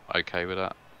be okay with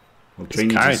that. Well, Tree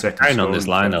needs a second Carrying on this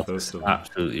scoring lineup threat is first of all.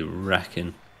 absolutely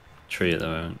wrecking Tree at the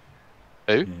moment.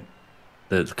 Who? Yeah.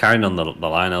 The carrying on the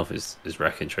line elf is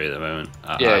wrecking Tree at the moment.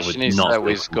 Yeah, I she would needs not that feel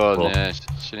whiz gone. comfortable.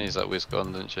 Yeah, she needs that whiz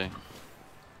gone, doesn't she?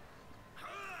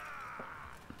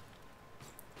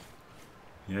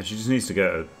 Yeah, she just needs to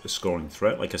get a scoring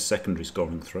threat, like a secondary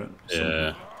scoring threat.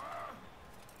 Yeah.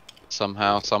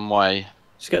 Somehow, some way.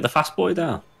 Just get the fast boy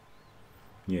down.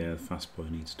 Yeah, the fast boy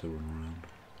needs to run around.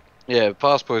 Yeah,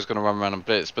 Fast Boy's gonna run around and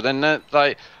blitz, but then that,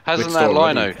 like, hasn't Blitzed that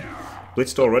already. Lino?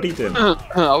 Blitzed already, Dim.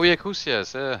 Oh yeah, of course he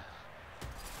has. Yeah.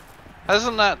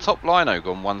 Hasn't that top Lino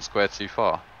gone one square too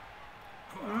far?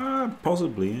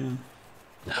 Possibly, yeah.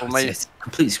 Or It's, maybe it's a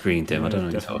complete screen, Tim. I don't know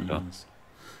what you're definitely talking about. has.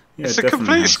 Yeah, it's it a definitely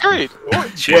complete has. screen.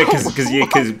 What?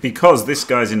 Yeah, because this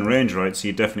guy's in range, right? So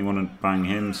you definitely want to bang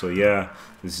him. So yeah,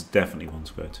 this is definitely one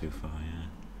square too far.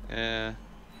 Yeah. Yeah.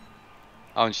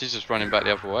 Oh, and she's just running back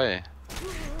the other way.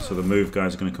 So the move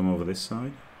guys are going to come over this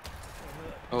side.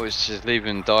 Oh, it's just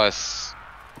leaving dice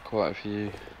quite a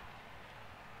few.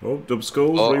 Oh, dub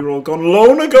skulls, Oh. reroll gone,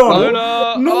 Loner gone.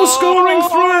 Loner! No scoring Oh,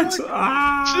 threat.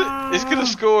 Ah! He's gonna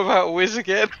score without a whiz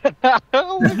again.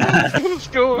 Oh my god, he's gonna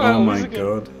score without Oh a my whiz again.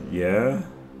 god. Yeah.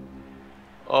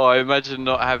 Oh, imagine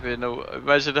not having a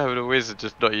whiz and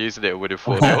just not using it and winning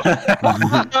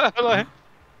 4-0. Like,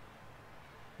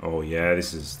 Oh yeah,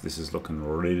 this is looking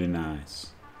really nice.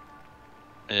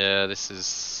 yeah, this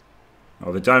is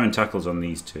Oh, the diamond tackle's on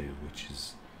these two, which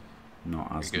is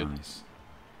not as Good. nice.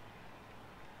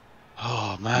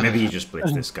 oh man. Maybe you just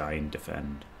blitz this guy and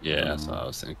defend. Yeah, that's what I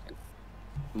was thinking.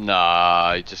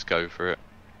 Nah, you just go for it.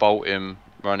 Bolt him,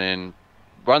 run in,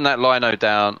 run that lino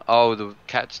down. Oh, the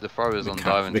throwers on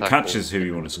diamond The tackle. catcher's who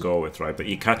you want to score with, right? But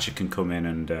your catcher can come in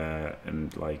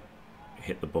and like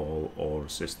hit the ball or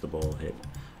assist the ball hit,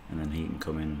 and then he can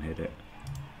come in and hit it.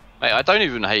 Mate, I don't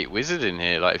even hate wizard in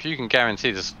here. Like, if you can guarantee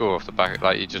the score off the back,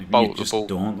 like you just bolt the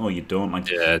ball. You don't. Like,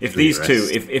 Yeah, if do these the two,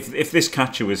 rest. if this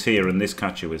catcher was here and this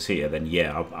catcher was here, then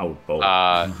yeah, I would bolt.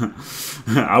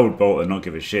 I would bolt and not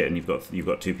give a shit. And you've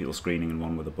got two people screening and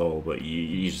one with a ball, but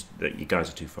you guys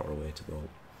are too far away to bolt.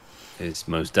 It's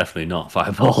most definitely not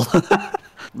fireball.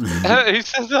 Who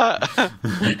says that?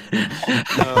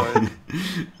 Oh,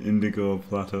 Indigo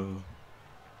Plateau.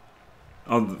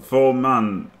 Oh, the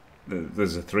 4-man.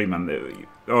 There's a 3-man.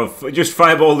 Oh, just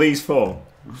fireball these 4.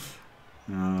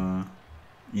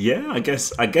 Yeah, I guess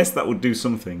that would do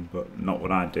something, but not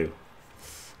what I'd do.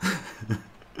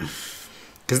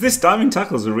 Because this diving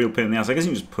tackle is a real pain in the ass. I guess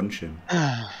you can just punch him.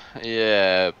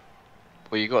 yeah.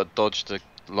 Well, you got to dodge the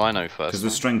lino first. Because the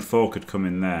strength 4 could come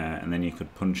in there, and then you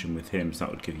could punch him with him, so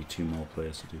that would give you 2 more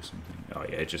players to do something. Oh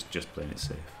yeah, just playing it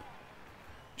safe.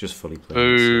 Just fully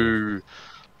playing it Boo!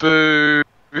 Boo!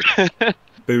 safe.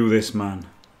 Boo this man.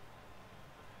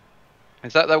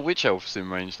 Is that witch elf's in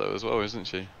range though as well, isn't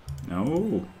she?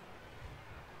 Oh.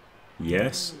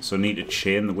 Yes, so need to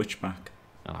chain the witch back.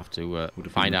 I'll have to Would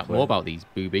have find been out the play. more about these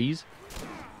boobies.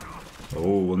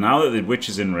 Oh, well now that the witch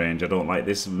is in range, I don't like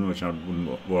this as much. I'd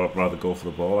rather go for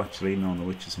the ball actually, knowing the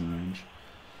witch is in range.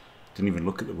 Didn't even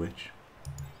look at the witch.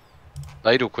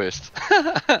 Ladlequist.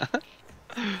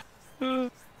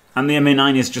 And the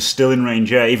MA9 is just still in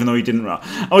range, yeah, even though he didn't...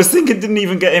 I was thinking didn't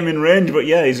even get him in range, but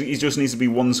yeah, he just needs to be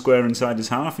 1 square inside his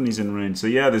half and he's in range. So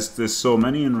yeah, there's so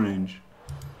many in range.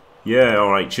 Yeah,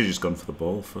 alright, should have just gone for the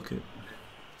ball, fuck it.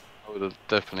 I would have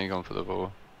definitely gone for the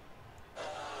ball.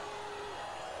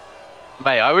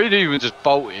 Mate, I would even just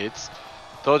bolted,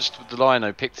 dodged the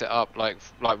lino, picked it up, like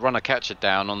run a catcher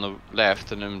down on the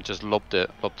left and then just lobbed the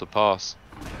pass.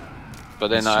 But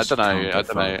then I don't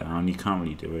know. Down. You can't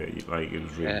really do it. Like it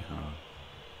was really Yeah. hard.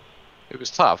 It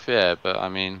was tough, yeah, but I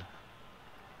mean,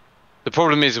 the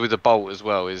problem is with the bolt as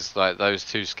well is like those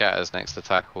 2 scatters next to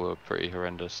tackle are pretty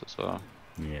horrendous as well.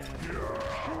 Yeah.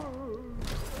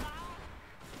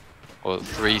 Or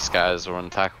 3 scatters are on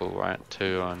tackle, right?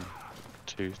 2 on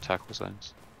 2 tackle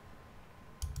zones.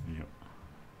 Yep.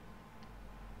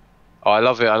 Oh, I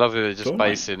love it. I love it. Just Don't, like,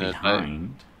 basing it.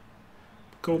 behind.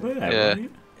 Go there, Yeah.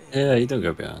 right? Yeah, you don't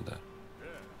go behind that.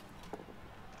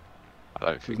 I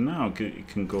don't Because think. now you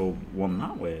can go 1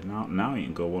 that way. Now you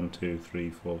can go 1, 2, 3,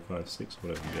 4, 5, 6,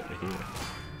 whatever, and get to here.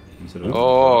 Instead of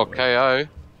Oh, that way.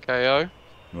 KO.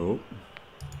 Oh.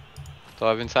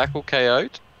 Diving tackle,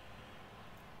 KO'd.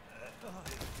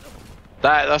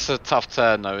 That's a tough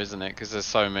turn though, isn't it? Because there's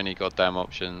so many goddamn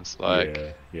options.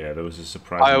 Like, yeah, there was a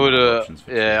surprising I would amount of have, options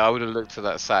for yeah, tree. I would have looked at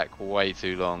that sack way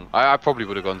too long. I probably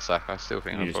would have gone sack. I still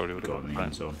think I You just probably would have got in gone the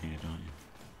end front. zone here, don't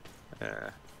you? Yeah.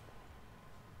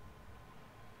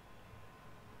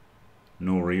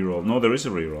 No reroll. No, there is a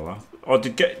reroll. Oh,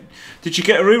 did you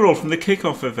get a reroll from the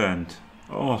kickoff event?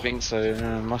 Oh, I think so.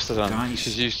 Yeah, must have done. Nice.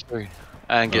 She's used 3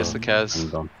 and gets the Kaz.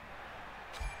 And gone.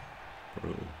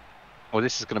 brutal. Well,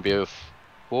 this is going to be a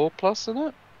 4+, isn't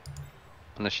it?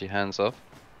 Unless she hands off.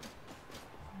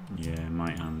 Yeah,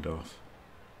 might hand off.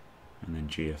 And then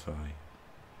GFI.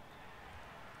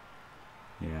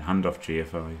 Yeah, hand off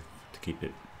GFI to keep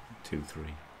it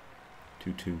 2-3.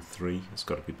 2-2-3. It's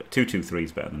got to be 2-2-3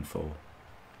 is better than 4.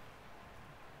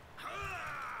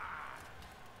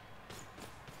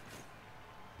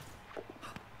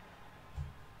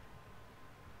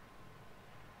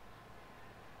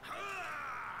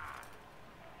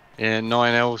 Yeah,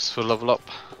 9 Elves for Lovellup.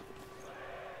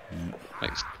 Yeah.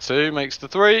 Makes 2, makes the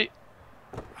 3.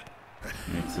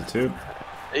 Makes the 2.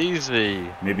 Easy.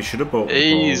 Maybe should have bought the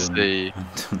Easy.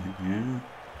 ball. Yeah.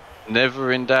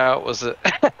 Never in doubt, was it?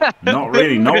 Not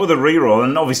really. Not with a reroll,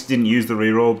 and obviously didn't use the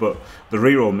reroll, but the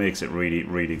reroll makes it really,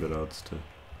 really good odds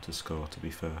to score. To be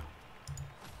fair.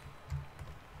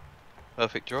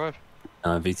 Perfect drive.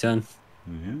 V10.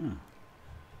 Yeah.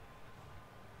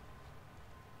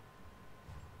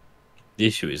 The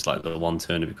issue is like the one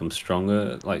turn becomes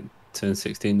stronger. Like turn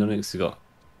 16 done it. 'Cause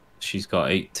she's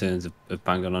got 8 turns of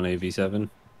bang on AV7.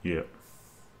 Yeah.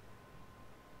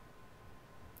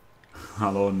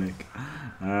 Hello, Nick.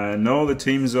 No, the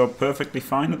teams are perfectly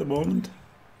fine at the moment.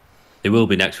 It will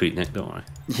be next week, Nick. Don't worry.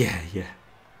 Yeah.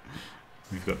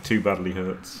 We've got 2 badly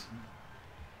hurts.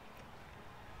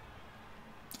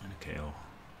 And a KO.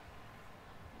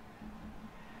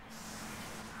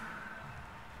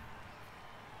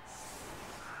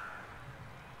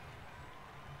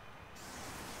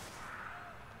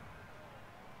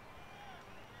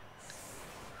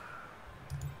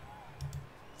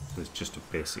 There's just a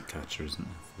basic catcher, isn't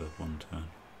there, for the 1 turn?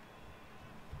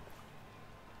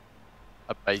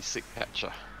 A basic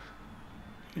catcher.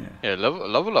 Yeah. Yeah,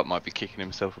 Lovellup might be kicking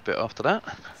himself a bit after that.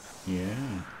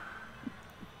 Yeah.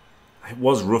 It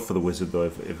was rough for the Wizard, though.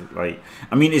 If like,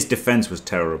 I mean, his defense was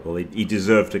terrible. He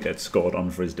deserved to get scored on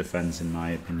for his defense, in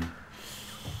my opinion.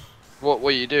 What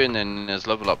are you doing then as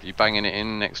Lovellup? You banging it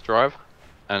in next drive?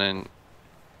 And then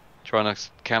trying to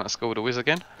counter score the Wiz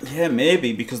again? Yeah,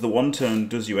 maybe, because the 1 turn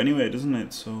does you anyway, doesn't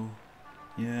it? So,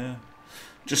 yeah.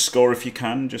 Just score if you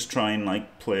can. Just try and,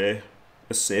 like, play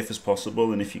as safe as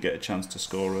possible. And if you get a chance to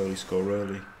score early, score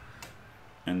early.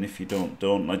 And if you don't.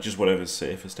 Like, just whatever's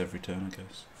safest every turn, I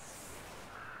guess.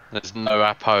 There's no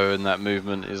Apo and that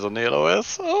movement is on the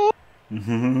LOS. Oh.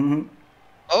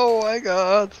 Oh my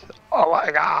god. Oh my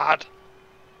god.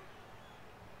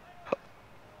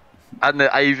 And the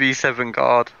AV7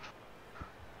 guard.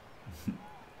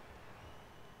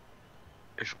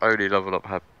 If only Lovellup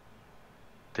had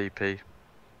DP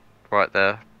right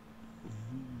there.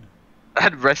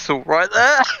 And wrestle right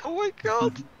there. Oh my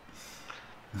god.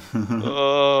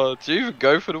 Oh, do you even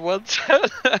go for the 1 turn?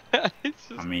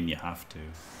 I mean, you have to.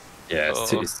 Yeah,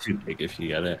 it's too big if you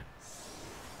get it.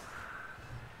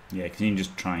 Yeah, because you can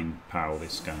just try and power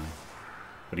this guy.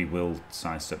 But he will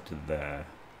sidestep to there.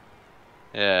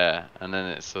 Yeah, and then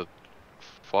it's a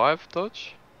 5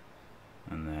 dodge.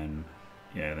 And then,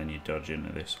 yeah, then you dodge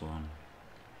into this one.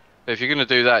 But if you're going to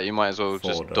do that, you might as well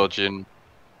 4 just dodge.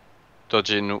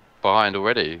 dodge in behind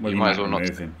already. Well, you might as well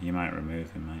remove him. You might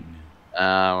remove him, mightn't you?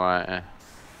 Ah, right. Yeah.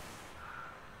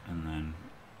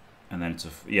 And then it's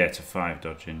it's a 5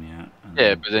 dodging, yeah. And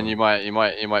Yeah, but then you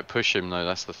might push him though.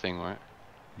 That's the thing, right?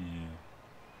 Yeah.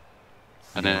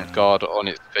 And then guard on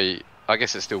its feet. I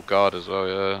guess it's still guard as well,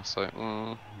 yeah. So.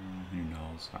 Who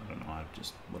knows? I don't know. I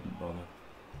just wouldn't bother.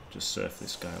 Just surf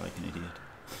this guy like an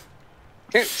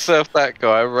idiot. Surf that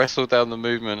guy, wrestle down the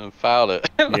movement and foul it.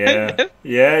 yeah.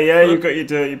 You got your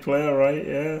dirty player, right?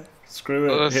 Yeah.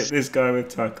 Screw it. Hit this guy with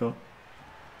tackle.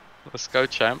 Let's go,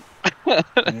 champ.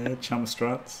 Yeah, champ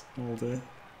strats all day.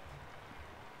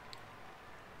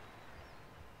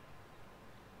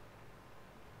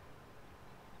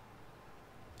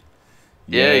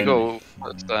 Yeah, you got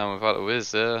what's down without a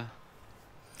whiz, yeah.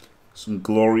 Some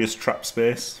glorious trap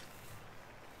space.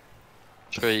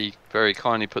 Tree very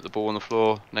kindly put the ball on the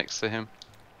floor next to him.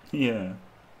 Yeah.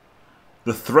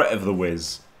 The threat of the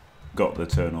whiz got the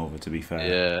turnover, to be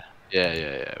fair. Yeah,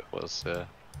 it was, yeah.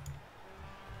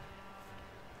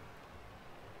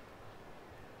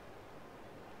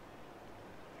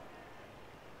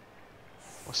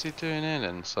 What's he doing here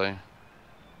then, so?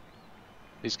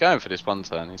 He's going for this one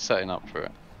turn. He's setting up for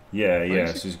it. Yeah, yeah.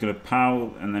 So he's going to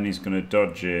pow, and then he's going to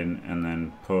dodge in, and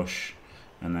then push,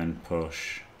 and then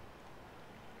push,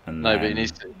 and no, then.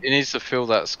 but he needs to fill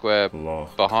that square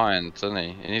block. behind, doesn't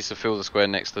he? He needs to fill the square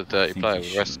next to the dirty player. He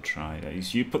shouldn't try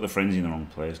that. You put the frenzy in the wrong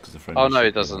place because the frenzy. Oh no, he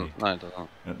should be, doesn't. like, No, he doesn't.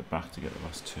 at the back to get the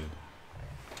last two.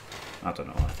 I don't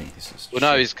know. I think this is. Well,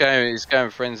 no, he's going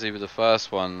frenzy with the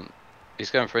first one.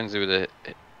 He's going frenzy with it.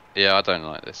 Yeah, I don't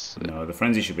like this. No, the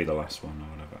frenzy should be the last one or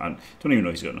whatever. I don't even know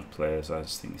if he's got enough players. I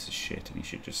just think this is shit, and he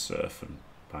should just surf and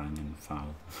bang and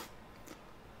foul.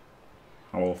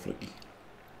 How awful!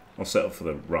 I'll settle for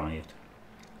the riot.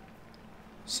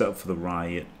 Settle for the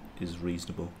riot is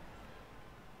reasonable.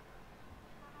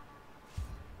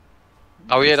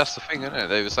 Oh yeah, that's the thing, isn't it?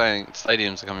 They were saying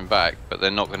stadiums are coming back, but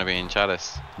they're not going to be in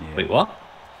Chalice. Yeah. Wait, what?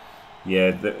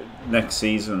 Yeah, the next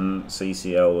season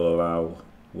CCL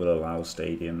will allow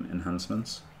stadium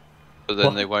enhancements. But then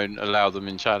What? they won't allow them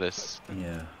in Chalice,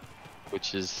 Yeah.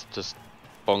 which is just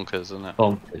bonkers, isn't it?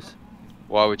 Bonkers.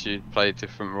 Why would you play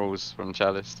different rules from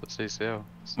Chalice to CCL?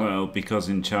 Well, because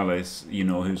in Chalice, you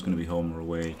know who's going to be home or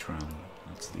away each round.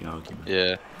 That's the argument.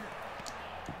 Yeah.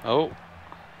 Oh.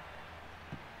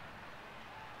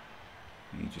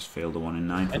 He just failed a 1 in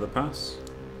 9 for the pass.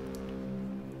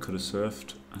 Could have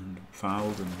surfed and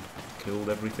fouled and killed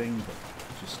everything, but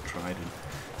just tried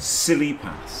a silly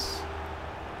pass.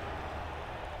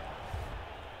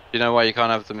 You know why you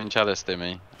can't have them in Chalice,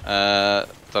 Dimmy?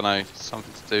 Don't know,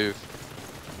 something to do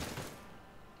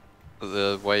with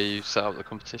the way you set up the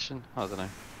competition? I don't know.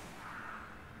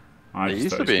 I They just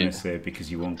used thought to he was be. going to say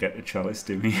because you won't get a Chalice,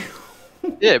 do we?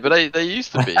 Yeah, but they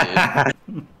used to be.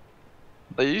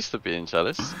 They used to be in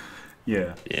Chalice.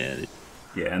 Yeah. Yeah.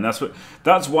 Yeah, and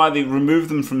that's why they removed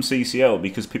them from CCL,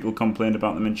 because people complained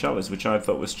about them in Chalice, which I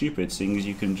thought was stupid, seeing as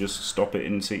you can just stop it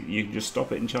in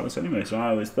Chalice anyway. So I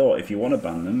always thought if you want to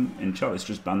ban them in Chalice,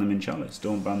 just ban them in Chalice.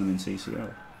 Don't ban them in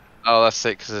CCL. Oh, that's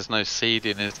it, because there's no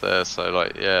seeding, is there? So,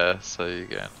 like, yeah, so you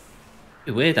get.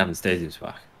 It's weird having stadiums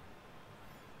back.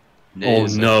 Yeah, Oh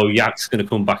is it? no, Yak's going to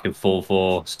come back in full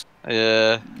force.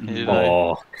 Yeah, you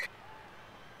know. Oh,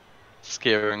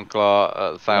 Skier and Claw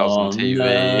at 1,000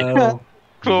 TV. no.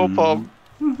 Claw Pump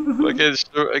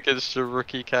against the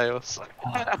rookie Chaos.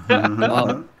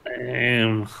 Oh,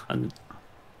 damn. And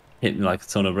hit me like a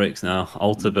ton of bricks now.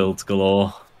 Altar builds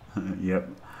galore. Yep.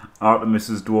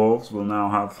 Artemis's Dwarves will now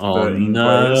have 13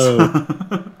 Oh,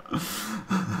 no.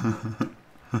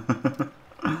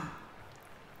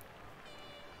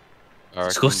 players.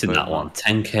 Disgusting, that one.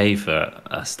 10k for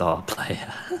a star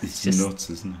player. It's just nuts,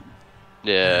 isn't it?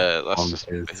 Yeah, that's just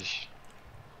bonkers. fish.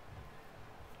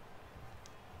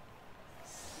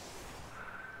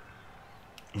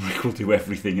 Rick will do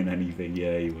everything and anything.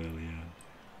 Yeah, he will, yeah.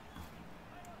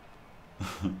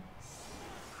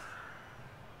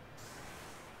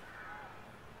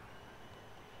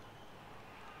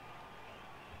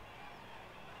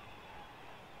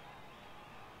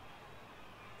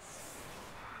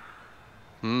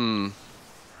 Hmm.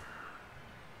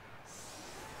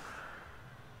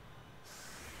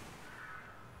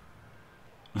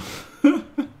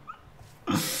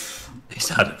 He's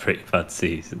had a pretty bad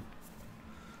season.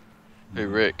 Hey,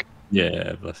 Rick.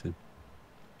 Yeah, bless him.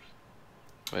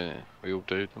 Yeah, we all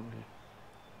do, don't we?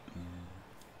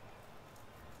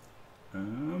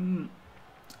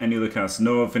 Any other casts?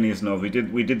 No, Phineas, no. We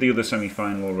did the other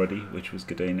semi-final already, which was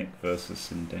Gdanik versus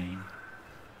Sindane.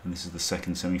 And this is the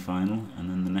second semi-final, and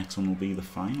then the next one will be the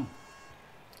final.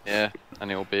 Yeah,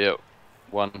 and it'll be at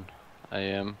 1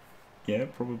 AM. Yeah,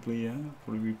 probably, yeah.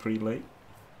 Probably be pretty late.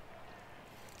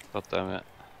 God damn it.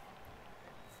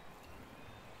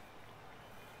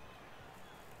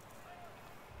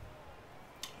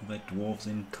 Are there dwarves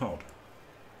in COD?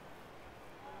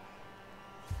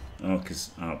 Oh,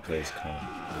 because Art plays COD.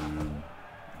 I don't know.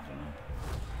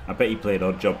 I bet he played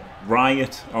Odd Job.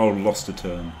 Riot? Oh, lost a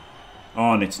turn.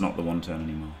 Oh, and it's not the one turn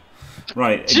anymore.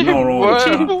 Right, ignore all of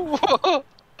that.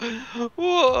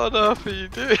 What on earth are you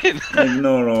doing?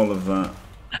 Ignore all of that.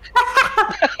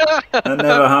 That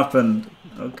never happened.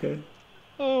 Okay.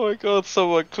 Oh my god,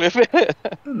 someone clip it.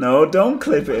 No, don't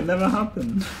clip it. It never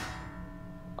happened.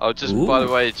 Oh, just Ooh. by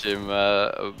the way, Jim,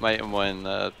 a mate of mine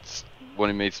just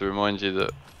wanted me to remind you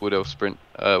that Wood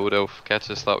Elf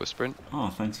catches start with sprint. Oh,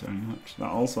 thanks very much. That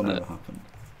also never happened.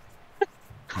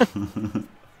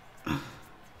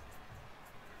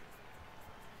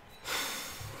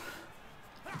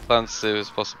 Plan to see if it's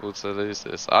possible to lose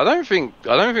this. I don't think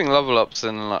Lovelup's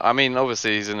in. I mean,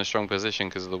 obviously he's in a strong position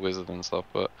because of the wizard and stuff,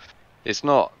 but it's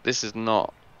not. This is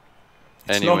not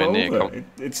It's anywhere not near. over.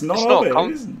 It's not it's not over. com-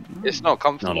 it isn't. No. It's not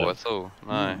comfortable No. at all.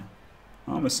 No.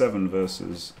 Armour 7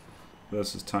 versus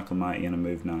versus Tackle Mighty and a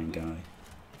Move 9 guy.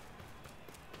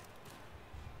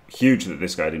 Huge that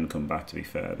this guy didn't come back, to be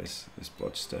fair, this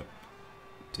Bloodstep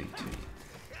DT.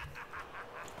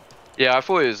 Yeah, I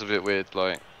thought it was a bit weird,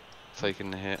 like,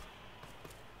 taking the hit.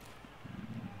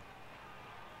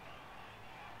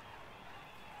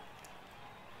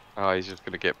 Oh, he's just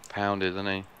gonna get pounded, isn't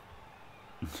he?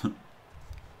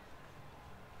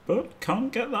 But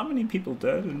can't get that many people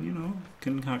dead, and you know,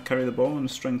 can carry the ball and a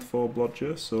strength 4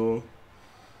 blodger, so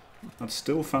I'd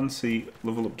still fancy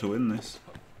Lovellup to win this.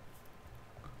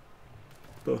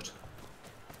 But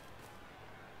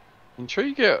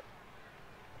Intrigue it.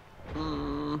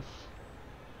 No,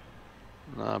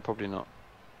 probably not.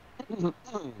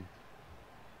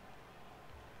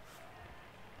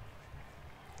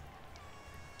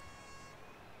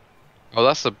 Oh,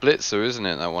 that's a blitzer, isn't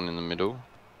it? That one in the middle.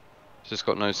 It's just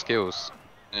got no skills.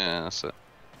 Yeah, that's it.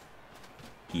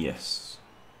 yes.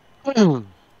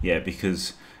 Yeah,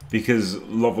 because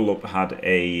Lovellup had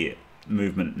a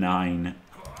movement 9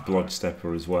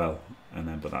 Bloodstepper as well, and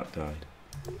then but that died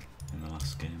in the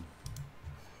last game.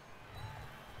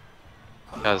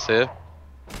 Guys here.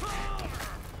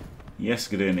 Yes,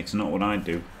 Gdanix, not what I'd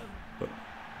do, but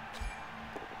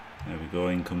there we go.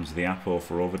 In comes the Apo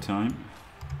for overtime.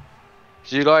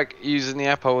 Do you like using the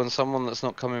Apo on someone that's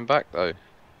not coming back though?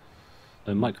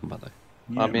 It might come back though.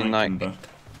 Yeah, I mean, it might like- come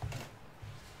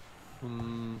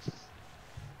back.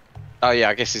 Oh yeah,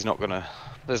 I guess he's not gonna.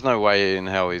 There's no way in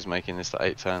hell he's making this to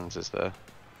 8 turns, is there?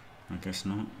 I guess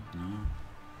not. No.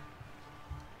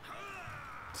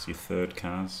 It's your third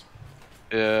Kaz.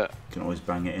 Yeah. You can always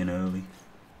bang it in early.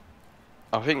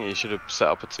 I think he should have set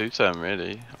up a 2-turn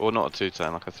really, or not a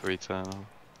 2-turn, like a 3-turn.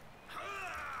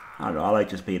 I don't know, I like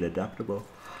just being adaptable.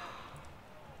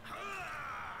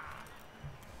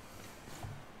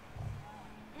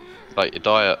 Like your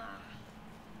diet.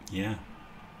 Yeah.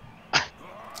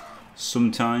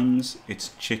 Sometimes it's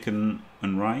chicken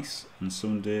and rice, and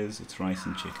some days it's rice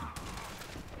and chicken.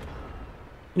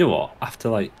 You know what? After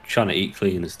like trying to eat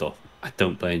clean and stuff, I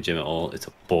don't blame Jim at all. It's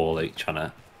a ball like trying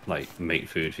to like make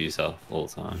food for yourself all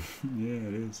the time. Yeah,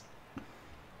 it is.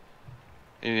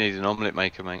 You need an omelette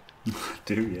maker, mate. I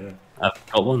do, yeah.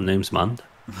 I've got one. Name's Mand.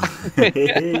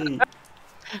 Hey.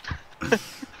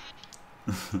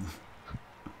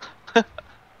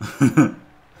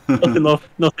 Nothing, love.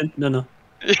 Nothing. No.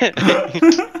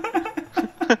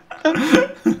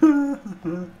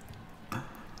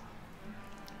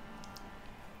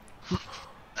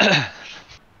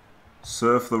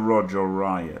 Surf the Rog or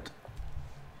Riot?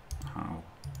 How?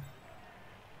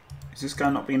 Is this guy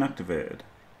not being activated?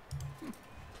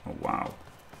 Oh wow.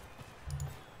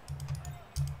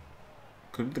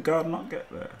 Could the guard not get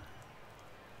there?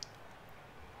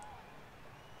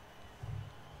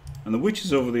 And the witch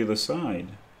is over the other side.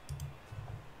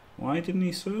 Why didn't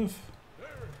he surf?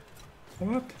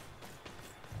 What?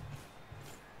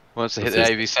 Wants to hit the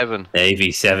AV7.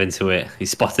 AV7 to it. He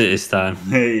spotted it this time.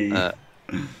 Hey.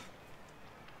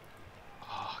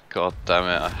 Oh, God damn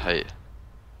it! I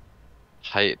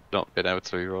hate not being able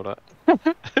to reroll that.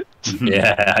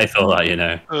 Yeah, I thought that, you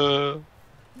know.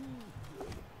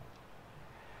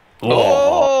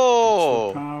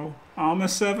 Oh! Pow. Armor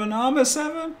 7, armor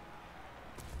 7.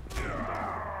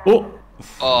 Oh!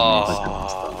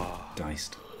 Oh!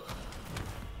 Diced.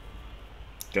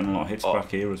 Getting a lot of hits Oh.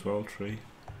 back here as well, Tree.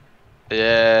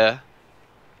 Yeah.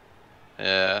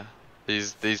 Yeah.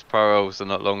 These pro elves are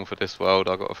not long for this world,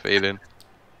 I got a feeling.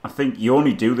 I think you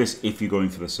only do this if you're going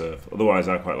for the surf. Otherwise,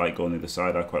 I quite like going the other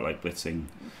side. I quite like blitzing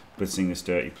this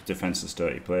dirty defenseless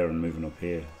dirty player and moving up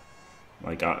here.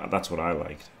 Like that's what I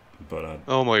liked. But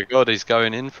Oh my God, he's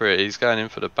going in for it. He's going in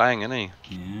for the bang, isn't he?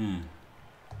 yeah,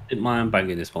 Didn't mind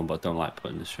banging this one, but I don't like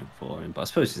putting the string 4 in. But I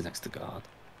suppose he's next to guard.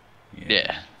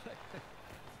 Yeah.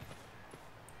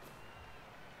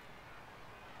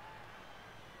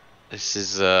 This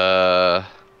is I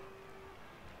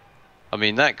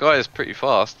mean, that guy is pretty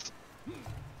fast.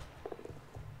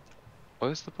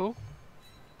 Where's the ball?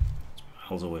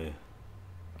 Hell's away.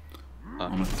 Oh.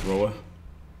 On a thrower.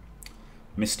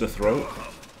 Mr. Throw.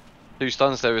 2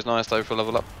 stuns there is nice though for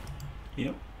level up.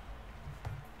 Yep.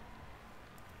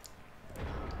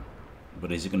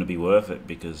 But is it going to be worth it?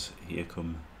 Because here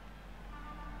come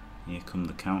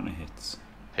the counter hits.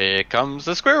 Here comes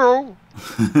the squirrel.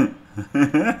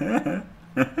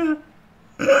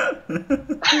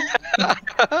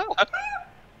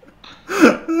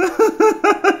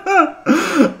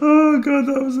 Oh god,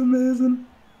 that was amazing.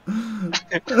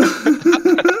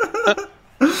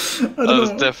 That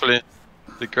was definitely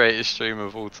the greatest stream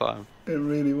of all time. It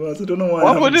really was. I don't know why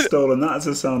Why I would haven't it- stolen that as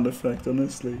a sound effect,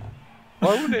 honestly.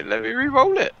 Why wouldn't it let me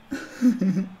re-roll it?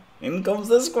 In comes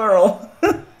the squirrel.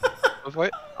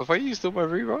 Have I used all my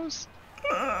rerolls?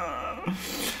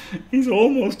 He's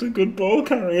almost a good ball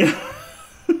carrier.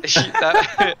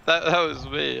 that was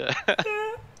me.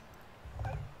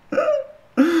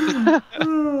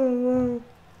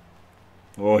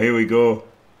 Oh, here we go.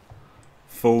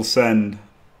 Full send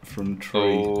from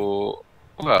Tree. Oh,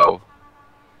 well.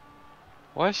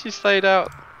 Why has she stayed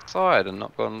outside and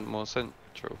not gone more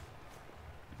central?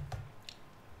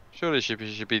 Surely she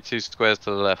should be 2 squares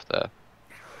to the left there.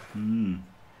 Kind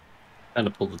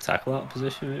of pull the tackle out of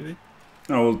position, maybe.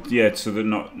 Oh, well, yeah, so they're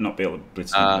not be able to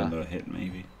blitz when they're hit,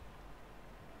 maybe.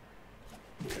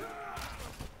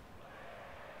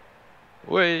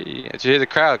 Whey! Did you hear the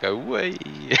crowd go, whey?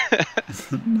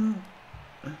 No.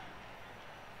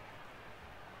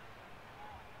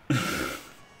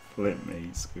 Flip me,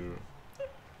 squirrel.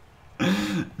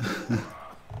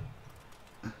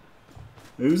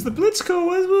 Who's the blitz call?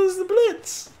 Where's the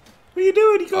blitz? What are you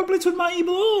doing? You got a blitz with Mighty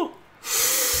Blow.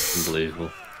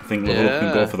 Unbelievable. I think Lovellup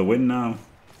can go for the win now.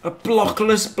 A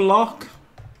blockless block.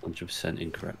 100%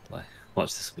 incorrect play.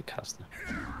 Watch this be Casner.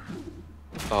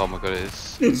 Oh my god, it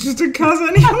is. It's just a Kaz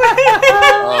anyway.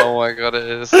 Oh my god, it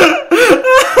is. Oh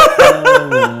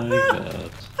my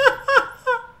god.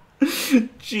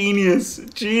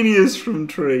 Genius from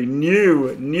Tree.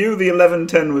 Knew the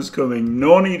 11-10 was coming.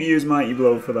 No need to use Mighty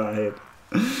Blow for that hit.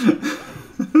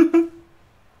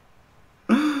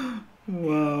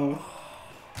 Wow.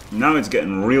 Now it's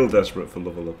getting real desperate for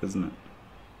Lovellup, isn't it?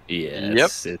 Yeah,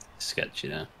 it's sketchy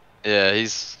now. Yeah,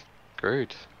 he's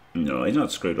screwed. No, he's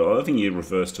not screwed at all. I think you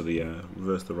reverse to the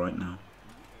right now.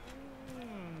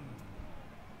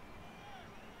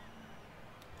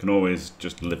 Can always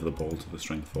just deliver the ball to the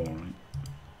strength 4, right?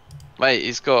 Mate,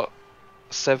 he's got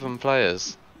 7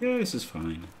 players. Yeah, this is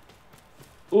fine.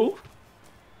 Ooh.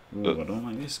 Ooh, I don't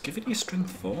like this. Give it your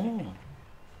strength 4.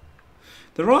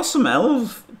 There are some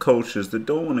elf coaches that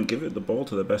don't want to give it the ball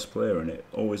to the best player, and it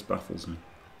always baffles me.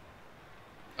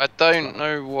 I don't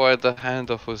know why the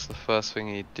handoff was the first thing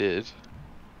he did.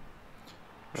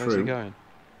 Where's he going?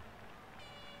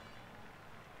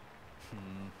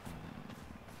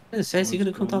 It says he's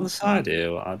gonna come down the side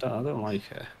here. I don't like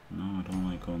it. No, I don't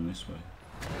like going this way.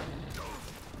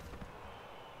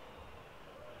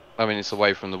 I mean, it's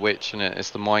away from the witch, isn't it? It's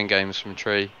the mind games from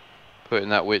Tree. Putting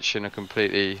that witch in a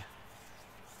completely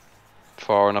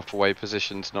far enough away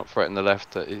position to not threaten the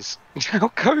left that he's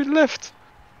now going left.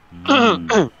 No, I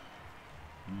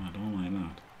don't like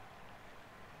that.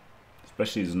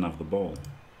 Especially he doesn't have the ball.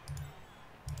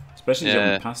 Especially if you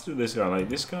haven't passed it to this guy. Like,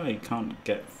 this guy can't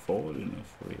get forward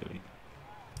enough, really.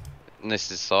 And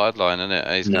this is sideline, isn't it?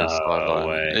 He's No gonna sideline.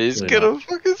 way. He's Really gonna not.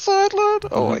 fucking sideline.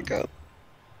 Oh my god.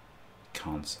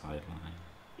 Can't sideline.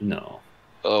 No.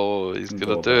 Oh, he's Can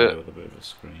gonna go do there it. with a bit of a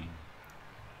screen.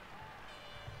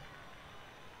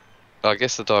 I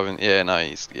guess the diving. Yeah, no,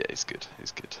 he's good. He's good.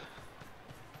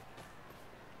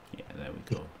 Yeah, there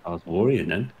we go. I was worrying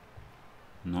then.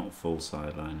 Not full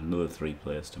sideline. Another 3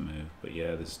 players to move. But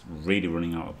yeah, there's really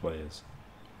running out of players.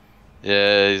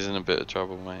 Yeah, he's in a bit of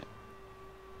trouble, mate.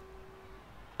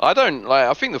 I don't like.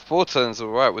 I think the 4 turns are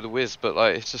alright with the whiz, but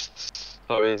like it's just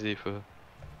so easy for.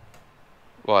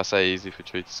 Well, I say easy for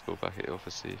Tree to score back. It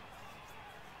obviously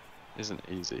isn't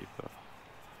easy, but.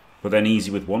 But then easy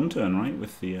with 1 turn, right?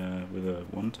 With the with a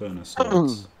 1-turner. So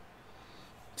it's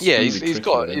Yeah, really he's tricky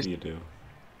got. whatever you do.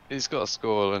 He's got a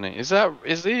score, hasn't he? Is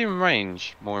he in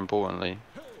range? More importantly.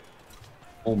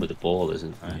 One with the ball,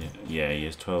 isn't it? Yeah, he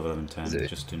is 12, 11, 10, Is it?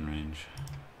 just in range.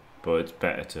 But it's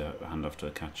better to hand off to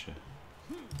a catcher.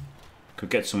 Could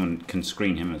get someone, can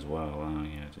screen him as well. Oh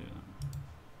yeah, do that.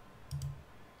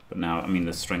 But now, I mean,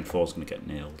 the strength 4 is going to get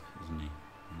nailed, isn't he?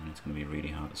 And it's going to be really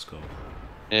hard to score.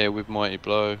 Yeah, with Mighty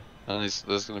Blow, and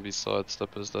there's going to be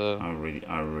sidesteppers there. I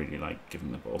really like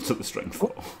giving the ball to the strength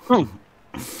 4.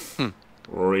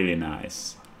 Really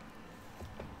nice.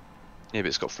 Yeah, but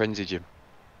it's got Frenzy Gym.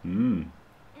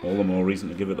 All the more reason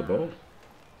to give it the ball.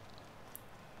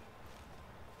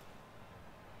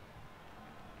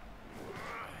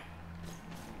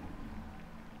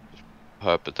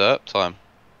 Herp time.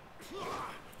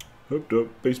 Hooked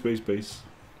up, base.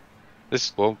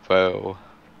 This won't fail.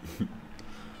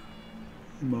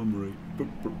 Mum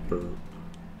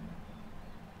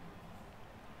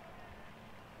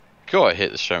Gotta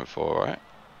hit the strength 4, right?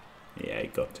 Yeah, you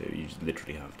got to. You just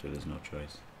literally have to. There's no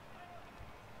choice.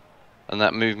 And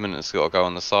that movement has got to go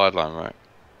on the sideline, right?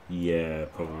 Yeah,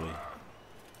 probably.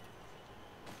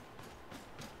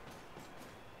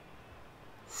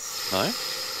 No?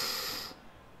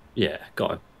 Yeah,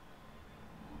 got him.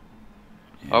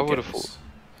 Yeah, I would have thought.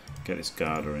 Get this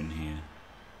Garter in here.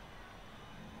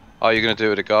 Oh, you're gonna do it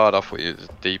with a guard? I thought you did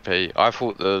DP. I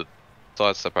thought the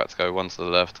sidestep had to go one to the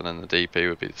left, and then the DP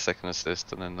would be the second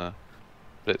assist, and then the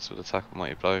blitz would attack and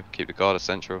mighty blow. Keep the guard as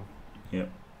central. Yep.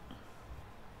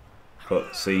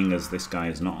 But seeing as this guy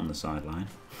is not on the sideline,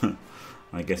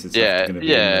 I guess it's going to be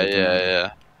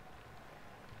yeah.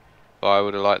 But I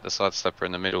would have liked the sidestepper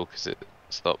in the middle because it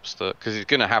stops the. Because he's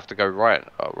gonna have to go right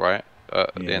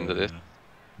at the end of this.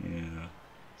 Yeah.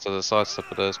 So the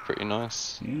sidestepper there is pretty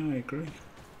nice. Yeah, I agree.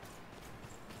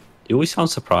 You always sound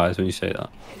surprised when you say that.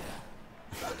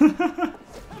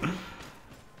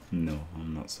 No,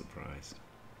 I'm not surprised.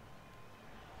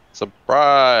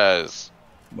 Surprise!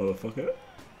 Motherfucker.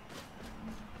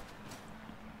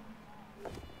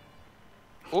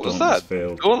 What was Dauntless that?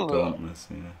 failed. Gauntlet. Dauntless,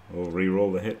 yeah. Or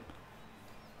re-roll the hit.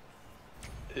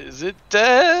 Is it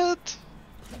dead?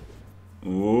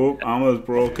 Ooh, armor's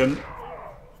broken.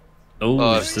 Oh,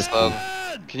 Oh, it's it's just done.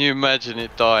 Can you imagine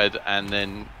it died and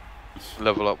then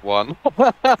level up 1?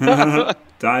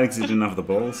 Died because he didn't have the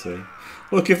ball, see.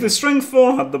 Look, if the strength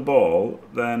 4 had the ball,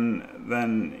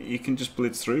 then you can just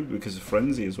blitz through because of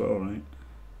frenzy as well, right?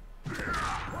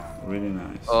 Really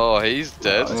nice. Oh, he's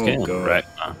dead. it's Oh, getting God.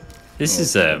 wrecked, man. This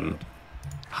is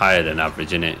higher than average,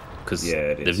 isn't it? Because Yeah,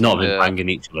 it is. they've not been Yeah. banging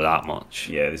each other that much.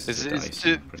 Yeah, this is Does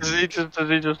dicey, pretty much.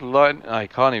 he just light? I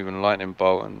can't even lightning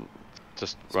bolt and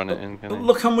just run it in. Can But he?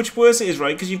 look how much worse it is,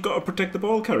 right? Because you've got to protect the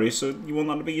ball carrier, so you want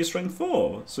that to be your strength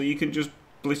 4. So you can just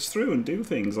blitz through and do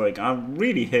things. Like, I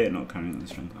really hate not carrying the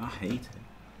strength. I hate it.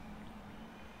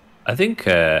 I think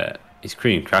he's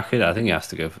cream cracking. I think he has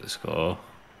to go for the score.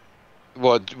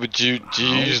 What would you do?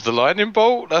 You use the lightning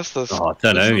bolt? That's the. Oh, I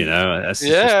don't know, you know. That's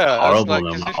Yeah, just that's horrible like, no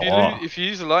 'cause matter if you what. if you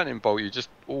use a lightning bolt, you just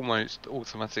almost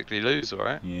automatically lose,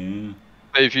 right? Yeah.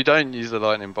 But if you don't use the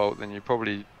lightning bolt, then you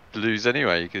probably lose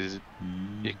anyway because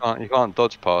you can't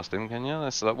dodge past him, can you?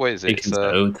 That's like, what is it? Taking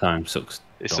overtime sucks.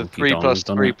 It's a donkey 3 dongs, plus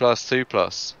doesn't 3 it? plus 2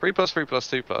 plus 3 plus 3 plus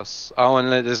 2 plus. Oh, and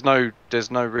there's no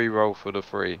re-roll for the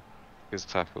 3 because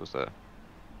tackle's there.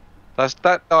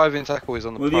 That diving tackle is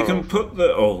on the. Well, you can put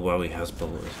the. Oh, well, he has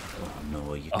bolted. Oh,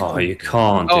 no, you can't. Oh, you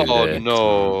can't do Oh this.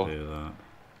 no! Do that.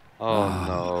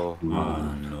 Oh no!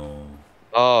 Oh, no.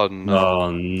 Oh no! Oh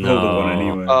no! Hold the one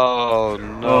anyway. Oh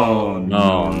no! Oh,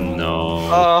 No, no.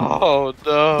 Oh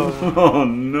no! Oh,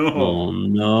 no. Oh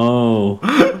no!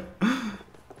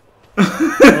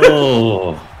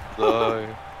 Oh,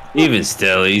 No! even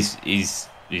still,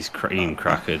 he's cream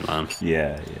cracking, man.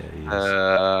 Yeah, he is.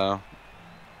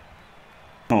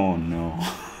 Oh, no.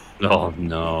 Oh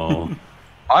no!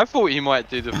 I thought he might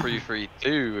do the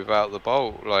 3-3-2 without the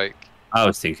bolt, like. I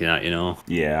was thinking that, you know.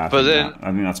 Yeah, I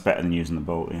think that's better than using the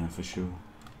bolt, yeah, for sure.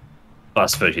 But I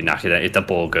suppose you're knackered if the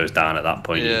ball goes down at that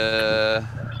point. Yeah.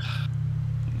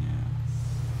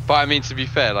 But I mean, to be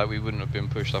fair, like we wouldn't have been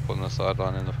pushed up on the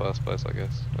sideline in the first place, I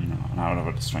guess. No, and I would have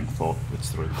had to strength 4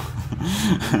 blitz through.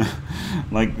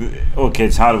 Like, okay,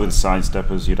 it's harder with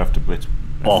sidesteppers, you'd have to blitz.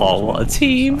 Oh, what a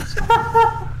team!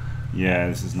 Yeah,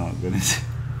 this is not good, is it?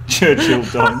 Churchill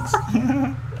dogs.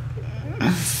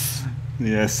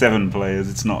 Yeah, 7 players,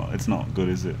 it's not good,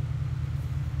 is it?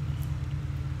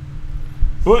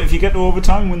 But if you get to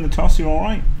overtime and win the toss, you're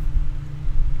alright.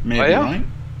 Maybe, Oh, yeah?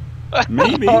 right?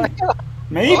 Maybe.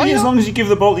 Maybe, as long as you give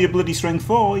the ball to your bloody strength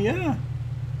 4, yeah.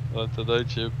 I don't know,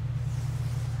 Jim.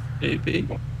 Maybe.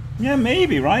 Yeah,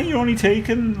 maybe, right? You're only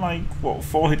taking, like, what,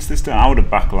 4 hits this time? Out of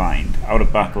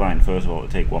backline, first of all, to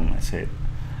take 1 less hit.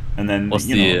 And then, What's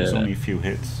you know, the, there's only a few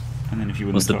hits. And then if you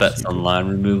win What's the toss, bets you on go- line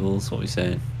removals? What are we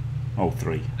saying? Oh,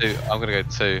 3. 2. I'm gonna go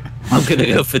 2. I'm gonna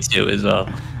go for 2 as well.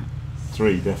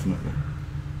 3, definitely.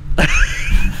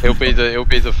 It'll be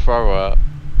the thrower,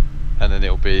 and then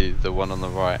it'll be the one on the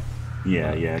right.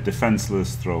 Yeah,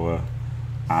 defenseless thrower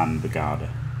and the guarder.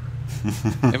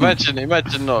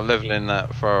 Imagine not leveling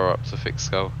that thrower up to fix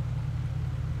skull.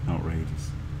 Outrageous.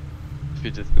 If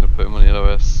you're just gonna put him on the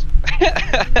LOS.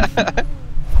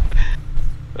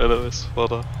 LOS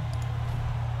fodder.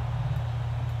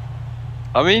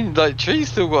 I mean, like, Tree's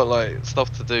still got like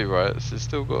stuff to do, right? She's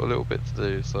still got a little bit to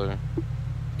do, so.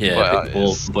 Yeah, But, big ball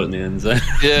it's- to put in the end zone.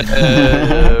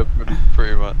 Yeah,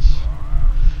 pretty much.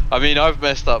 I mean, I've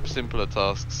messed up simpler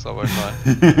tasks, I won't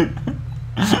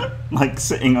lie. Like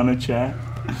sitting on a chair.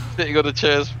 Sitting on a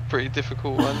chair's a pretty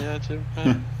difficult one, yeah, Jim.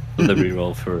 Yeah. The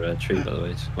reroll for a tree, by the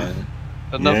way. Just quietly.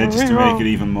 Another Yeah, just to reroll. make it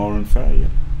even more unfair, yeah.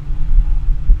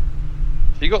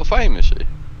 She got fame, is she?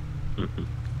 Mhm.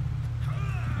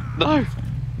 No.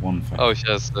 1 fair. Oh, she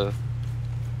has.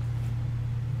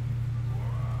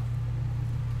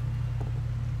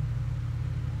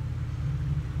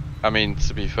 I mean,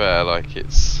 to be fair, like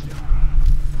it's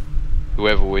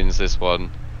whoever wins this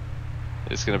one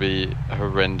it's going to be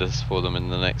horrendous for them in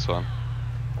the next one.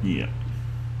 Yeah.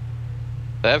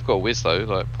 They have got a whiz though,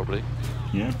 like probably.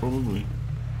 Yeah, probably.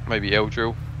 Maybe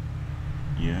Eldril,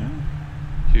 Yeah.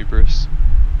 Hubris.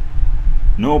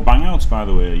 No bang outs, by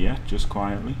the way, yet, just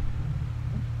quietly.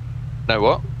 No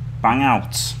what? Bang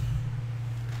outs.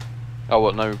 Oh,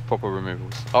 what? No proper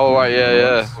removals. Oh, right,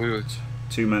 yeah. We were.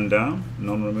 2 men down,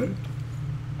 none removed.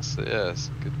 So, yeah, it's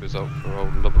a good result for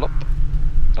old Lovellup.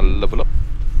 A Lovellup.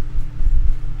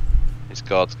 His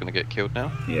guard's gonna get killed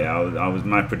now. Yeah, I was.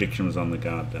 My prediction was on the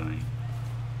guard dying.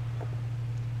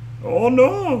 Oh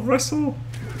no! Wrestled.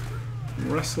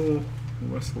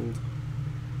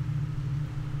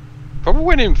 Probably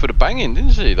went in for the banging,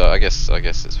 didn't she? Like, I guess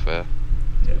it's fair.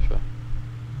 Yeah. Fair.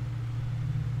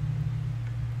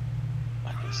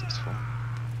 I guess it's fair.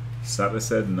 Satter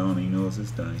said none. He knows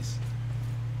his dice.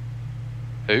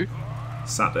 Who?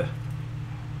 Satter.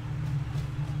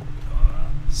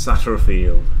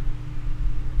 Satterfield.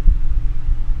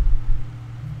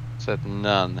 Said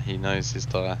none. He knows his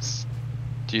dice.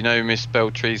 Do you know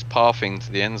Misspelled Tree's pathing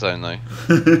to the end zone though?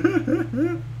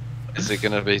 Is it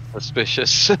going to be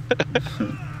suspicious? I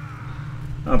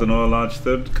don't know, a large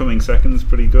third. Coming second's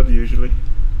pretty good usually.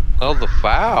 Oh, the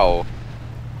foul!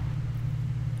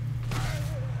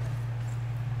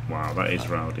 Wow, that is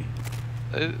rowdy.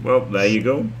 Well, there you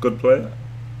go. Good player.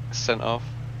 Sent off.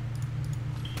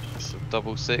 It's a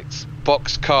 6-6.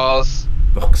 Box cars.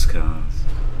 Boxcars.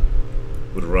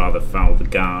 Would rather foul the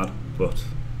guard, but...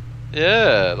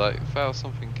 Yeah, like foul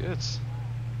something good.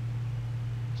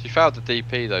 She fouled the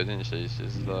DP though, didn't she?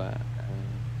 She's like...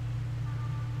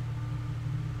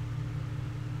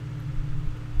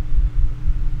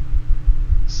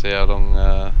 see how long...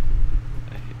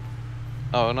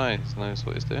 oh no, he knows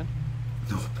what he's doing.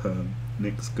 No perm.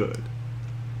 Nick's good.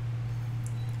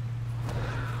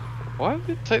 Why did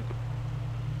it take...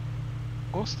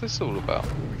 What's this all about?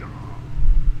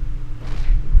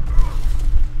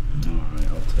 Alright,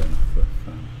 I'll turn off the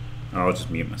fan. I'll just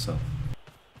mute myself.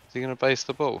 Is he going to base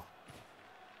the ball?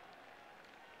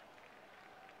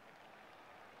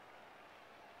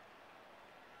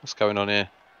 What's going on here?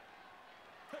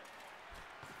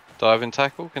 Diving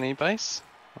tackle, can he base?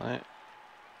 Right.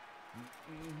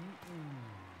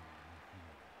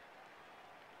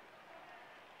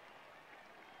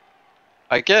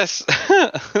 I guess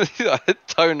I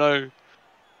don't know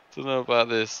about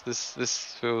this.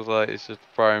 This feels like it's just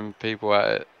throwing people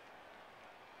at it.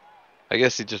 I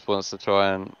guess he just wants to try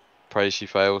and pray she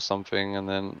fails something and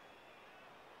then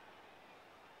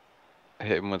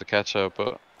hit him with a catcher,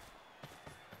 but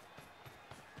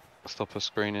stop her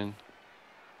screening.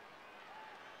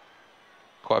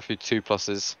 Quite a few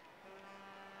 2+s.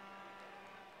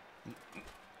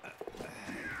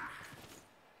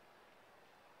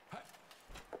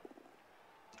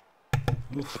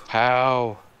 It's a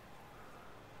pow.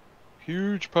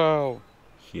 Huge pow.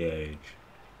 Huge.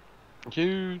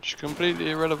 Huge,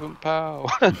 completely irrelevant pow.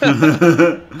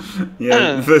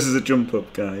 Yeah, versus a jump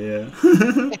up guy, yeah.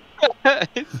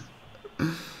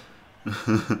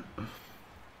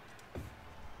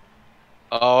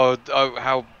 Oh,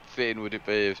 how fitting would it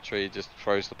be if Tree just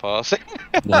throws the pass?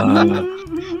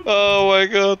 Oh my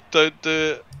god, don't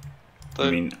do it. Don't.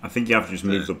 I mean, I think you have to just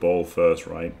move the ball first,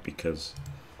 right? Because...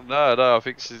 No, I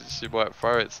think she might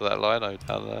throw it to that lino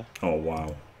down there. Oh,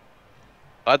 wow.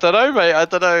 I don't know, mate, I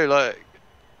don't know, like...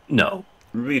 No.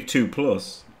 Maybe a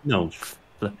 2+. No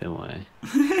flipping way.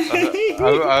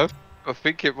 I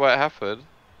think it might happen.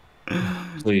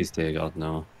 Please, dear God,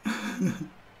 no.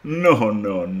 No.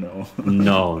 No, no.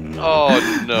 Oh no.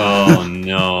 Oh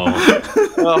no.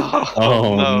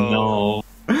 Oh,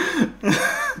 no.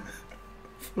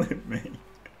 Flip me.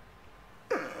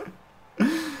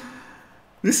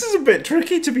 This is a bit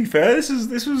tricky, to be fair. This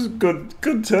was a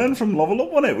good turn from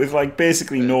Lovellup, wasn't it? With like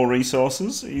basically no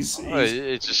resources. He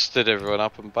just stood everyone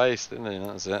up and based, didn't he?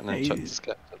 That's it, and then chucked his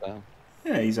capture down.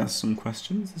 Yeah, he's asked some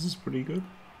questions. This is pretty good.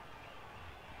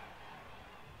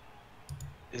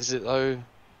 Is it though?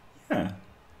 Yeah.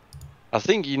 I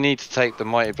think you need to take the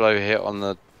mighty blow hit on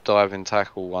the diving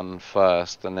tackle one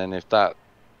first, and then if that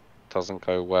doesn't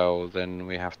go well, then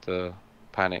we have to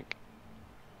panic.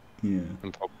 Yeah.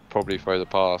 And probably throw the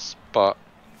pass. But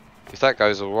if that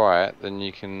goes alright, then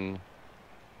you can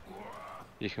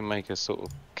make a sort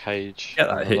of cage. Get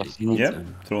that hit. Yep.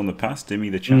 Throwing the pass,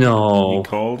 Dimmy the champ. No. He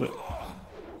called it.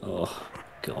 Oh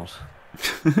God.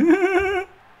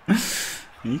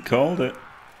 He called it.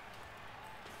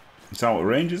 It's out of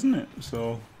range, isn't it?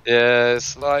 So. Yeah,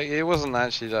 it's like it wasn't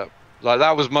actually that. Like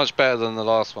that was much better than the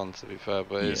last one, to be fair.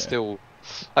 But it's still.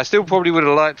 I still probably would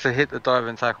have liked to hit the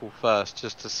diving tackle first,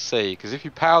 just to see. Because if you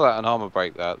power that and armor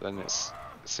break that, then it's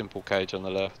simple cage on the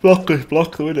left. Blockless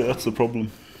block, though, innit? That's the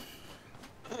problem.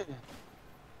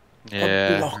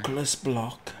 Yeah. A blockless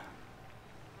block.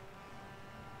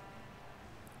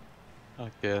 I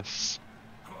guess.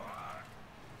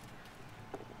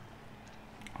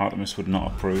 Artemis would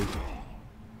not approve.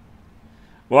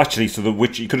 Well, actually, so the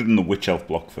witch, you could have done the witch elf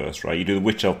block first, right? You do the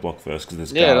witch elf block first because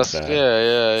there's guard there.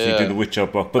 Yeah. So you do the witch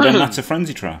elf block, but then that's a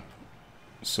frenzy trap.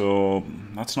 So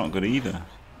that's not good either.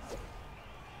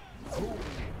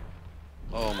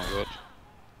 Oh my god.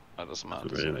 That doesn't matter.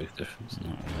 Doesn't really make a difference.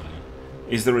 Not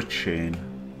really. Is there a chain?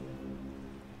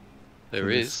 There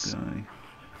is. Guy?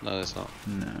 No, there's not.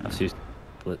 No. That's used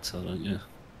Blitzer, don't you?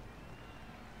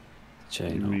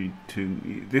 Chain. Read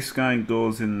to, this guy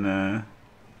goes in there.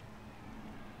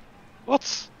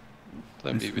 What?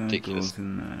 Don't This be guy ridiculous. goes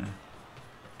in there.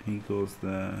 He goes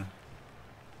there.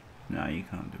 No, you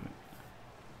can't do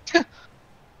it.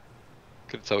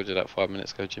 Could have told you that 5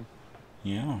 minutes ago, Jim.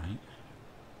 Yeah, alright.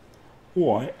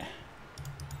 What?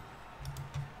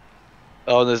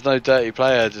 Oh, and there's no dirty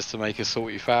player just to make a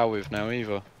salty foul with now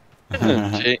either.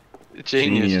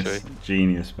 Genius tree.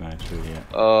 Genius battery, yeah.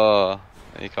 Oh,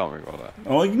 you can't reroll that.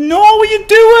 Oh, no, what are you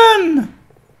doing?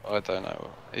 I don't know.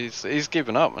 He's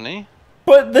given up, hasn't he?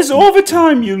 But there's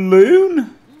overtime, you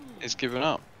loon. He's given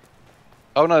up.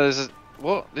 Oh no, there's a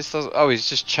what? This does. Oh, he's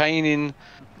just chaining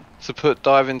to put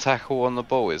diving tackle on the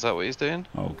ball. Is that what he's doing?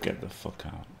 Oh, get the fuck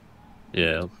out.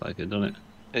 Yeah, looks like it, doesn't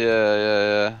it?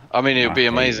 Yeah. I mean, it would be hate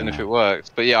amazing that. if it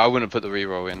worked, but yeah, I wouldn't put the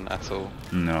reroll in at all.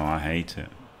 No, I hate it.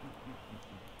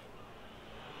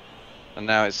 And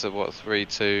now it's a what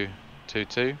 3-2,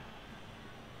 2-2.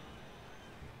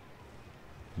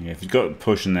 Yeah, if you'd got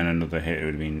push and then another hit, it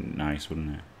would have been nice,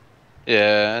 wouldn't it?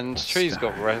 Yeah, and What's Tree's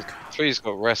got that? Tree's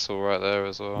got wrestle right there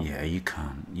as well. Yeah, you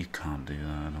can't do that,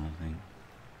 I don't think.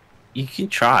 You can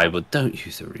try, but don't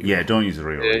use the reroll. Yeah, don't use the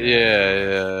reroll.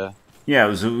 Yeah. Yeah, it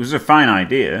was a fine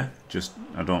idea, just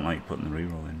I don't like putting the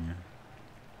reroll in, yeah.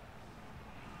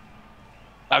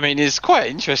 I mean, it's quite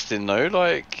interesting though.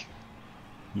 Like,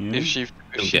 Yeah. if she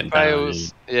getting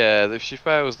fails, if she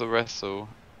fails the wrestle,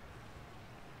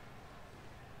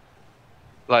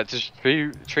 like,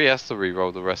 Tree has to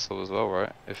re-roll the wrestle as well,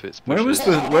 right? If it's Where was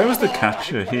the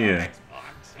capture here?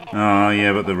 Oh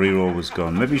yeah, but the reroll was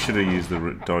gone. Maybe you should have used the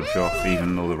dodge off,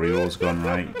 even though the reroll's gone,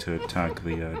 right, to tag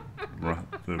the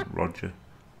Roger.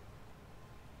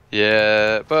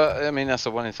 Yeah, but I mean that's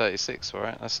a 1 in 36,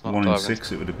 right? That's not 1 in diving.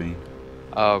 6 it would have been.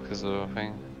 Oh, because of the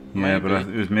thing. Yeah, Maybe. but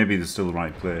it was maybe there's still the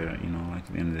right player. You know, like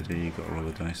at the end of the day, you got to roll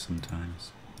the dice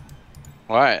sometimes.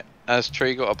 Right, has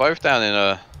Tree got a both down in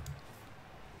a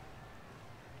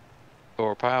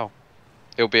or a pow?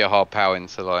 It'll be a hard pow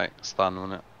into like stun,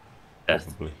 won't it? Death.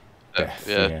 Probably. Death,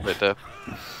 Death, yeah, with death.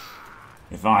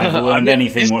 If I've learned I mean,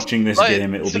 anything it's watching this like-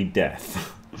 game, it'll be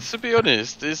death. To be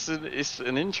honest, it's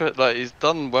an interest. Like he's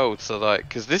done well to like,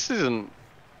 because this isn't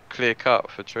clear cut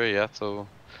for Tree at all.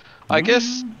 I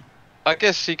guess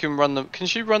she can run the. Can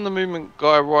she run the movement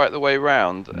guy right the way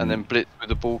round and then blitz with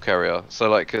the ball carrier? So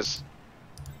like,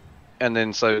 and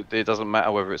then so it doesn't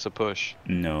matter whether it's a push.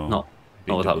 No. Not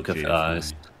Big without double good GFI.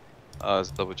 eyes. Oh,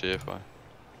 it's double GFI.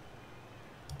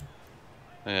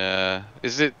 Yeah.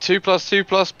 Is it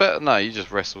 2+2+ better? No, you just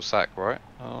wrestle sack, right?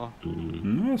 Oh.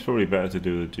 No, it's probably better to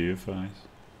do the GFIs.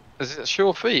 Is it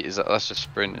sure feet? That's just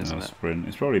sprint, isn't No, it? sprint.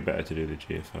 It's probably better to do the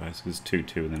GFIs because it's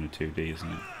 2-2 and then a 2D,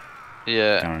 isn't it?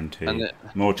 Yeah. Guaranteed. And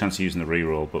More chance of using the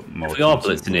reroll, but more. If we are chance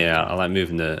of- blitzing here, I like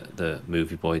moving the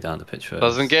movie boy down the pitch first.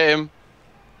 doesn't get him.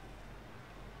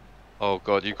 Oh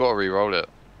god, you got to re-roll it.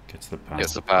 Gets the power.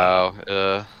 Gets the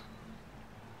pow.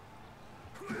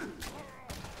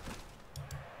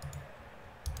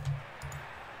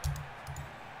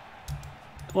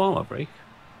 Come on, my break.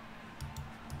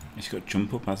 He's got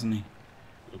jump up, hasn't he?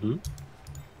 Oof.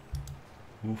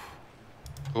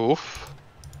 Oof.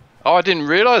 Oh, I didn't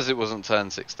realise it wasn't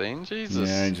turn 16. Jesus.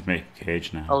 Yeah, just make a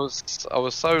cage now. I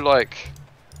was so like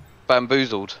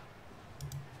bamboozled.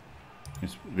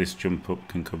 This jump up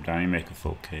can come down and make a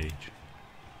full cage.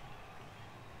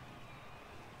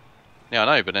 Yeah,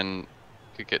 I know, but then you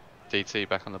could get DT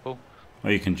back on the ball.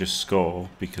 Or you can just score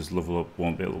because Lovellup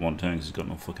won't be able to one turn because he's got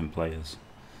no fucking players.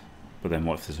 But then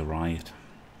what if there's a riot?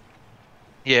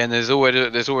 Yeah, and there's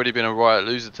already been a riot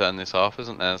loser turn this half,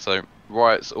 isn't there? So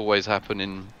riots always happen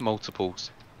in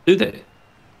multiples. Do they?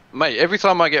 Mate, every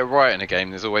time I get a riot in a game,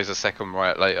 there's always a second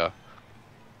riot later.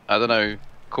 I don't know.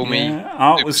 Call me. Yeah,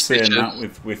 Art was saying that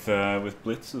superstitious. with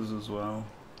blitzers as well.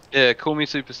 Yeah, call me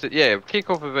superstitious. Yeah,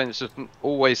 kickoff events just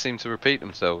always seem to repeat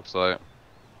themselves. So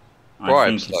I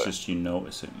Bribes, think it's though. just you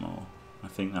notice it more. I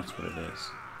think that's what it is.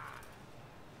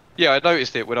 Yeah, I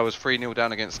noticed it when I was 3-0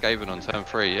 down against Skaven on turn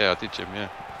 3. Yeah, I did, Jim, yeah.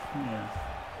 Yeah.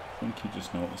 I think you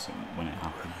just notice it when it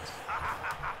happens.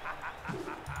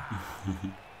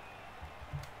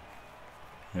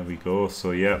 There we go. So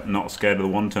yeah, not scared of the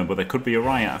one turn, but there could be a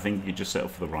riot. I think you just set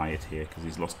up for the riot here because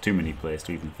he's lost too many players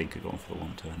to even think of going for the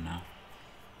one turn now.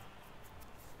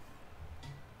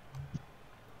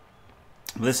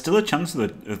 But there's still a chance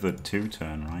of the 2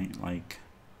 turn, right? Like,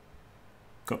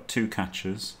 got 2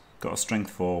 catchers, got a strength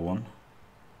 4 one.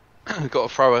 Got a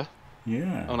thrower.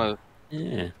 Yeah. On a...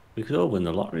 Yeah, we could all win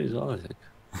the lottery as well, I think.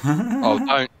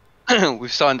 Oh, don't.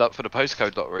 We've signed up for the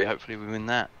postcode lottery. Hopefully we win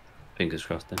that. Fingers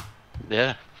crossed then.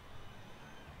 Yeah.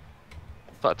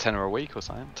 It's like a tenner a week or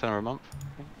something. Tenner a month.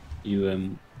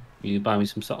 You buy me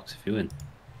some socks if you win.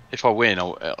 If I win,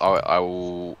 I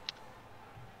will.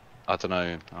 I don't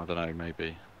know.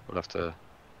 Maybe we'll have to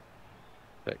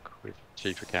check with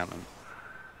chief accountant.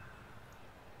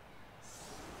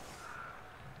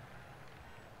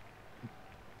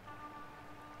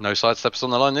 No sidesteps on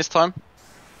the line this time.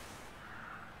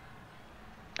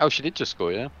 Oh, she did just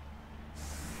score, yeah.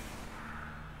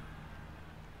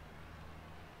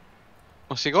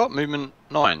 What's he got? Movement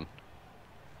 9?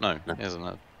 No, he hasn't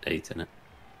had. 8 in it.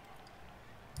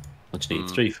 What do you need?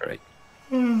 3 for 8.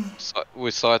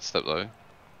 With sidestep though.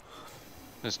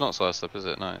 It's not sidestep, is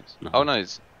it? No. No. Oh no,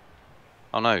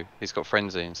 oh no, he's got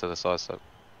frenzy instead of sidestep.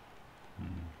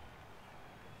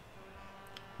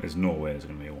 There's no way there's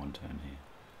going to be a 1 turn here.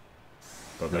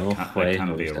 But No there can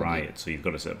way. be a riot, so you've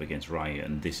got to set up against riot,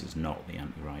 and this is not the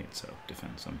anti-riot setup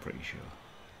defense, I'm pretty sure.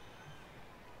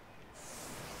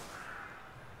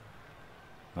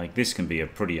 Like, this can be a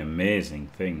pretty amazing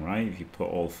thing, right? If you put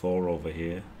all 4 over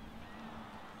here,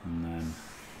 and then,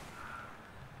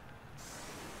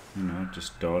 you know,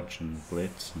 just dodge and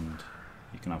blitz, and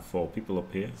you can have 4 people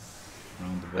up here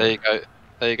around the board. There you go.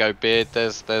 There you go, Beard.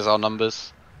 There's our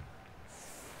numbers.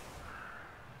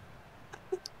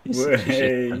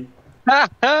 Way!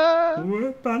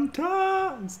 We're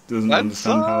banter! Doesn't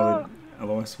understand how the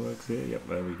LOS works here. Yep,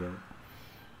 there we go.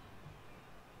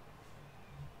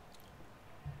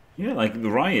 Yeah, like the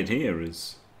riot here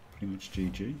is pretty much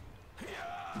GG.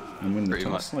 And win the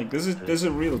toss. Like there's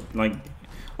a real, like,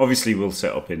 obviously we'll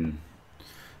set up in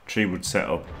Tree would set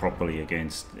up properly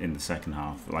against in the second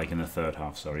half, like in the third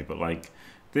half, sorry, but like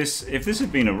this, if this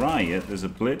had been a riot, there's a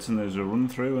blitz and there's a run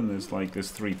through and there's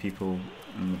 3 people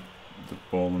and the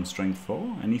ball and strength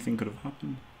 4, anything could have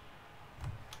happened.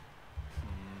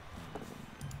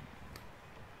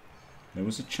 There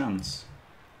was a chance.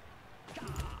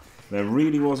 There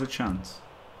really was a chance.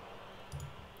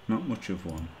 Not much of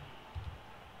one.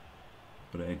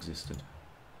 But it existed.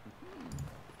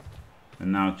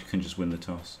 And now you can just win the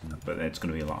toss. But it's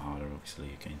going to be a lot harder, obviously,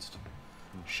 against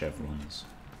chevrons.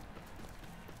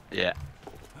 Yeah.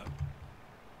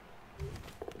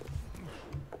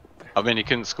 I mean, he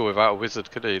couldn't score without a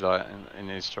wizard, could he? Like in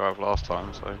his drive last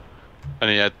time, so. And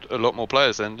he had a lot more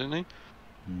players then, didn't he?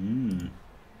 Mm.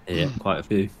 Yeah, quite a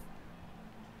few.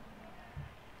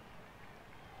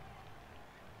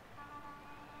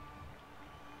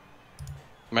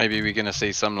 Maybe we're gonna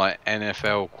see some like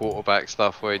NFL quarterback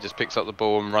stuff where he just picks up the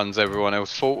ball and runs everyone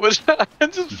else forward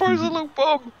and just throws a little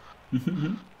bomb.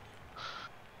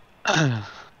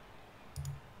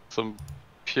 Some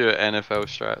pure NFL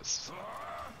strats.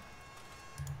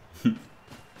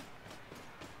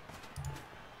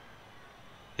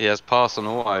 He has pass on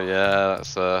auto. Yeah,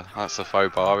 that's a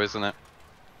faux bar, isn't it?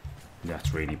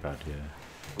 That's really bad. Yeah.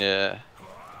 Yeah.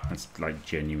 That's like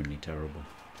genuinely terrible.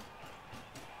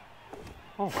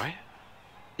 All right.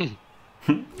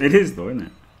 It is though, isn't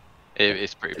it?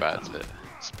 It's pretty bad. It's pretty bad.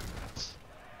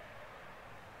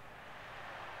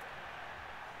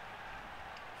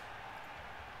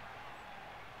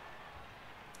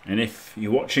 And if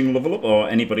you're watching Lovellup or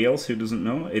anybody else who doesn't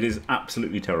know, it is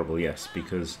absolutely terrible, yes,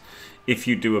 because if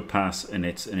you do a pass and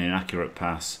it's an inaccurate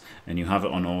pass and you have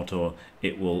it on auto,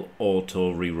 it will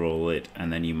auto re-roll it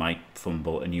and then you might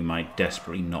fumble and you might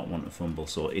desperately not want to fumble,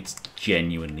 so it's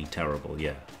genuinely terrible,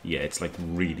 yeah. Yeah, it's like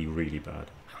really, really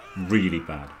bad. Really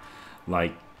bad.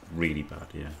 Like, really bad,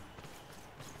 yeah.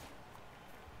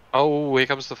 Oh, here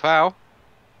comes the foul.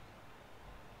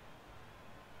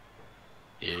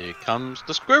 Here comes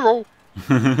the squirrel.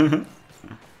 Do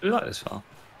you like this foul?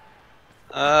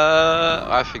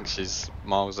 I think she's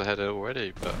miles ahead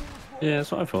already, but Yeah,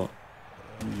 that's what I thought.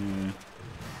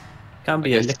 Can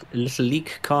be a little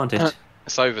leak, can't it?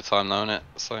 it's overtime though, isn't it?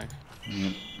 So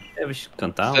Yeah, but she's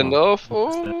gone down. send off.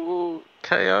 Oh,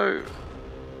 KO.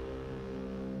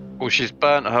 Well, she's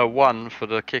burnt her 1 for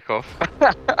the kickoff.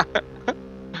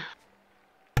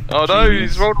 Oh no,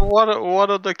 he's rolled a 1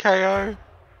 on the KO.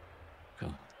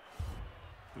 God.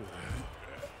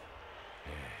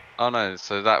 Oh no,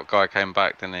 so that guy came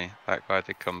back, didn't he? That guy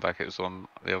did come back. It was on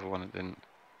the other one that didn't.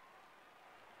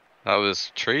 That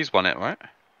was Trees won it, right?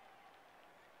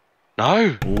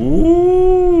 No.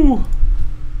 Ooh!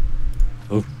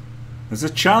 Oh. There's a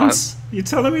chance. You're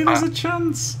telling me there's a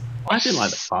chance? I didn't like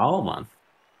the foul, man.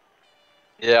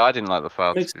 Yeah, I didn't like the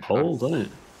foul. Makes To it be fair. cold, doesn't it?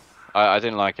 I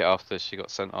didn't like it after she got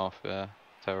sent off. Yeah,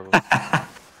 terrible. I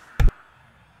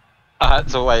had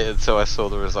to wait until I saw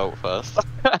the result first.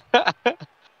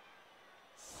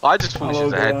 I just thought she Hello,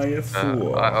 was ahead.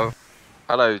 Goliath.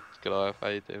 Hello, Goliath. How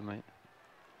you doing, mate?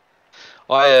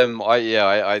 I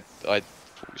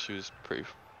thought she was pretty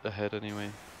ahead anyway.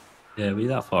 Yeah, be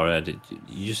that far ahead.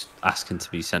 You just asking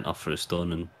to be sent off for a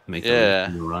stun and make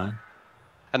Yeah. it right.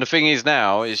 And the thing is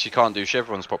now is she can't do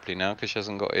chevrons properly now because she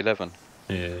hasn't got 11.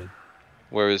 Yeah.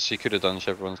 Whereas she could have done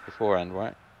chevrons beforehand,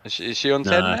 right? Is she on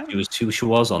 10 Nah, now? she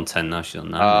was on 10, now she's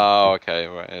on 9. Oh, okay,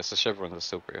 right. Yeah, so chevrons are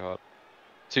still pretty hard.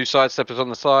 2 sidesteppers on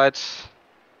the side.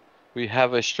 We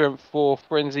have a strength 4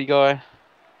 frenzy guy.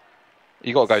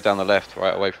 You got to go down the left,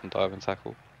 right, away from dive and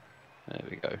tackle. There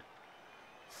we go.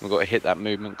 We've got to hit that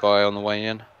movement guy on the way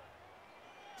in.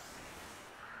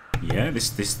 Yeah,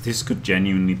 this could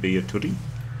genuinely be a tuddy.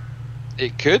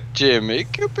 It could, Jim.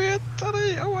 It could be a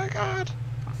tutty. Oh my god.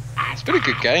 It's been a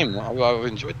good game. I've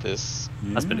enjoyed this.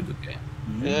 Yeah. That's been a good game.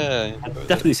 Yeah. I'm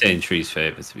definitely saying Tree's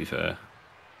favour, to be fair.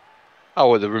 Oh,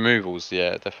 well, the removals,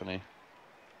 yeah, definitely.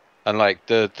 And like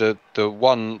the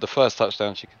first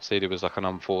touchdown she conceded was like an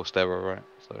unforced error, right?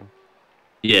 So.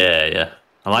 Yeah.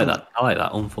 I like that. I like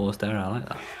that unforced error. I like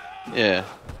that. Yeah.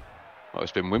 Well,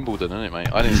 it's been Wimbledon, hasn't it,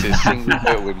 mate? I didn't see a single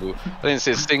bit of Wimbledon. I didn't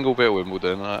see a single bit of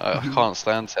Wimbledon. I can't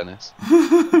stand tennis.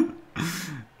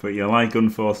 But you like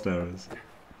unforced errors.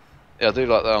 Yeah, I do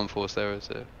like the unforced errors.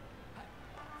 Yeah.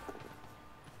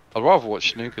 I'd rather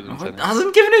watch snooker than tennis.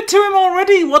 Hasn't given it to him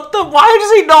already. What the? Why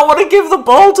does he not want to give the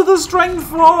ball to the strength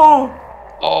 4?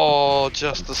 Oh,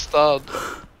 just a stud.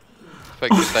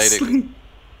 Honestly.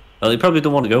 Well, he probably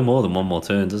don't want to go more than one more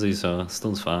turn, does he? So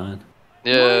stun's fine.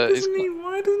 Yeah.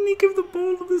 Why doesn't he give the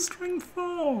ball to the strength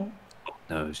 4?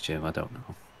 No, Jim. I don't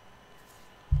know.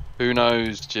 Who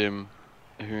knows, Jim?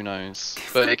 Who knows?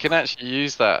 But it can actually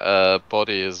use that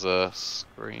body as a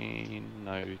screen.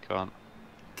 No, you can't.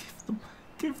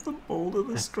 Give the ball to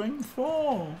the strength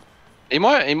 4. He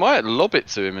might lob it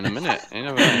to him in a minute. You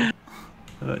never know.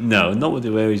 No, not with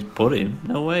the way he's put him.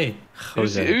 No way.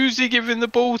 Who's he giving the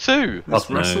ball to? This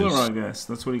God wrestler, knows. I guess.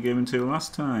 That's what he gave him to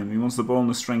last time. He wants the ball in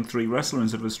the strength 3 wrestler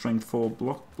instead of a strength 4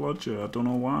 blodger. I don't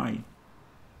know why.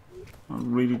 I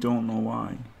really don't know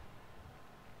why.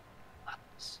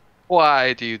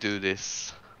 Why do you do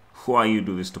this? Why you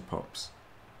do this to Pops?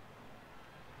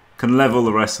 Can level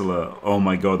the wrestler. Oh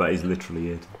my god, that is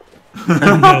literally it.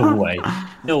 No way.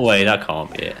 No way. That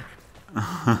can't be it.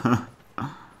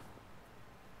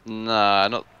 Nah,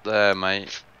 not there,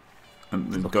 mate.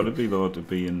 And there's got to be though to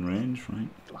be in range, right?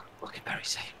 Looking very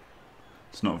safe.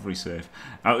 It's not very safe.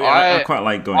 I quite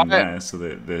like going there, so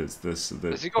that there's this.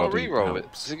 Has he got a reroll?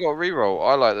 Has he got a reroll?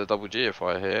 I like the double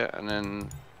GFI here, and then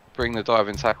bring the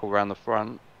diving tackle around the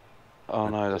front. Oh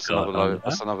no, that's another load.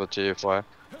 That's another GFI.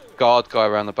 Guard guy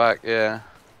around the back, yeah.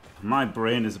 My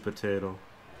brain is a potato.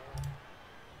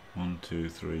 1, 2,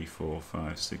 3, 4,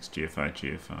 5, 6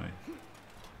 GFI.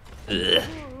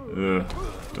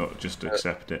 Don't just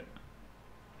accept it.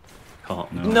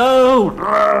 Can't. No.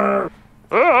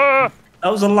 That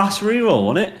was the last reroll,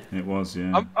 wasn't it? It was,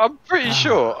 yeah. I'm pretty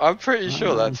sure. I'm pretty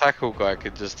sure that tackle guy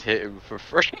could just hit him for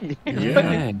free.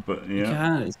 Yeah, but yeah. You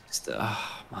can. It's just,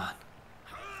 oh man.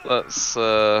 That's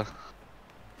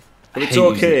But it's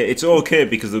okay. It's okay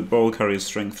because the ball carries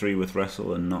strength 3 with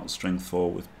wrestle and not strength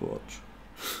 4 with blodge.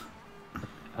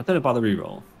 I don't know about the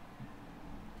reroll.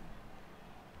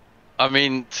 I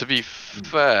mean, to be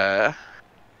fair,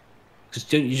 Because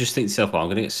don't you just think to yourself, well, I'm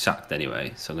going to get sacked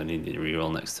anyway, so I'm going to need to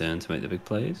reroll next turn to make the big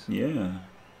plays? Yeah.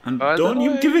 And By the don't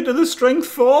you way- give it to the strength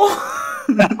 4?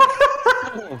 I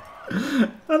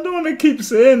don't want to keep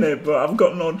saying it, but I've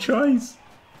got no choice.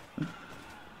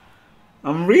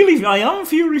 I am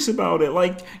furious about it.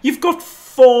 Like, you've got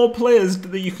 4 players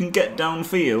that you can get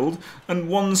downfield and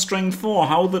 1 strength 4.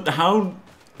 How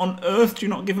on earth do you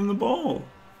not give him the ball?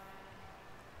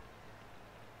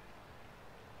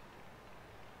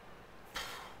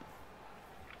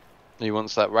 he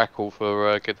wants that rackle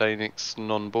for Gdanik's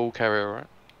non-ball carrier, right?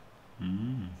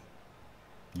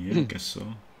 Yeah, I guess so.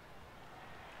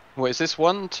 Wait, is this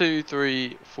 1, 2,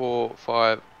 3, 4,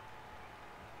 5,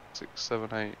 6,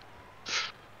 7, 8?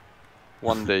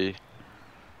 1D.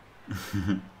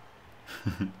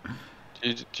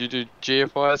 do you do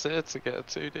GFIs here to get a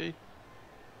 2D?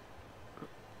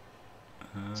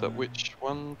 So which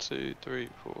 1, 2, 3,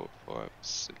 4, 5,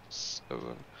 6,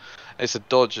 7. It's a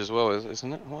dodge as well,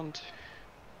 isn't it? 1, 2,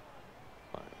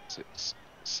 5, 6,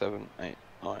 7, 8,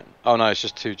 9. Oh no, it's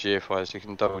just 2 GFIs. You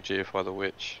can double GFI the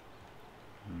witch.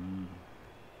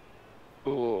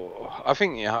 Oh, I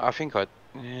think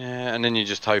yeah, and then you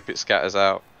just hope it scatters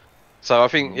out. So I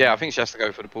think I think she has to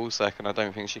go for the ball sack, and I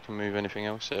don't think she can move anything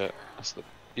else yet.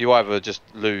 You either just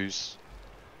lose.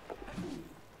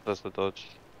 That's the dodge.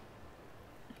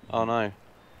 Oh no,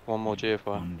 one more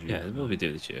GFI. Yeah, we'll be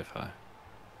doing the GFI.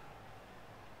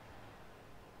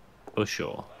 For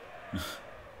sure.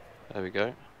 There we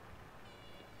go.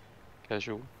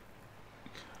 Casual.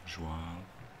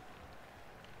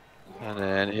 And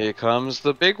then here comes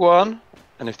the big one.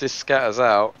 And if this scatters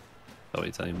out... Oh,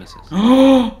 it's only misses.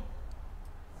 Oh,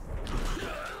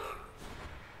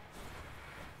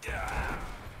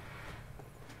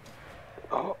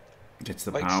 Gets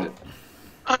the power.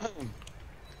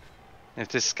 If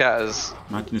this scatters...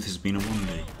 Imagine if this has been a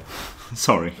 1D.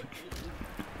 Sorry.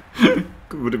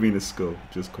 Would have been a skull,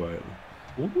 just quietly.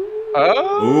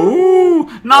 Oh! Ooh!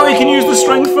 Now he can use the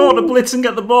strength 4 to blitz and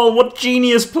get the ball. What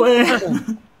genius play!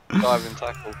 Diving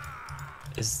tackle.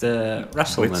 Is the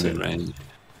wrestleman in range?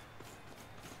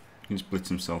 He can just blitz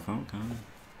himself out, can't he?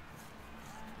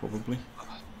 Probably.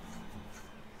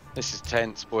 This is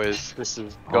tense, boys. This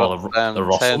is Oh, goddamn the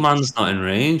tense. Rostleman's not in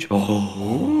range.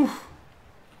 Oh.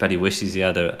 Bet he wishes he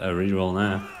had a reroll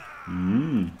now.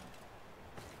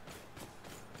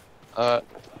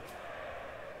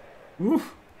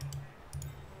 Oof.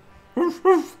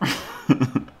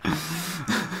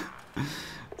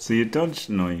 So you dodge?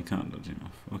 No, you can't dodge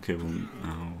enough. Okay, well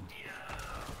now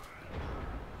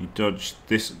you dodge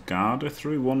this Garda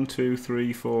through 1, 2,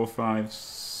 3, 4, 5,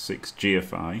 6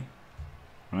 GFI,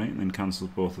 right? And then cancels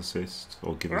both assists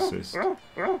or give assist.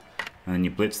 And then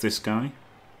you blitz this guy,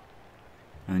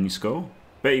 and then you score.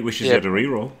 Bet he wishes he had a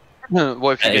reroll.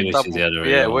 What if you He get wishes he had a double?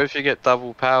 reroll. Yeah, what if you get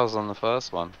double powers on the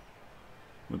first one?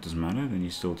 What doesn't matter? Then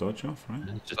you still dodge off,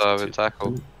 right? Just Diamond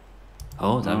tackle.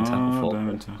 Oh, diamond tackle. Oh,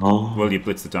 diamond tackle. Well, you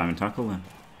blitz the diamond tackle then.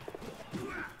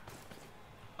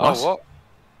 Oh, what?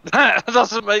 That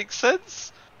doesn't make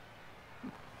sense.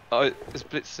 Oh, it's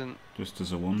blitzing. Just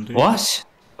as a 1D. What?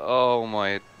 Oh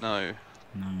my, no.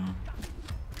 No.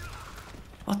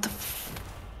 What the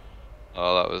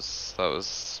Oh, that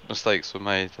was mistakes were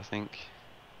made, I think.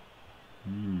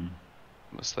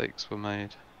 Mistakes were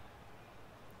made.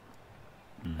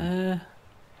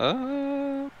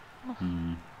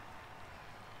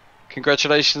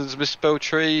 Congratulations, Misspelled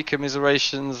Tree.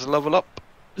 Commiserations, Lovellup.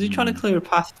 Was he trying to clear a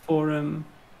path for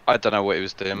I don't know what he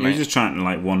was doing, He mate. was just trying to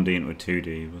like 1D into a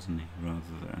 2D, wasn't he? Rather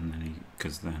than, and then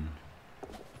because then.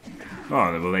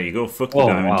 Oh well, there you go. Fuck the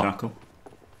diamond tackle.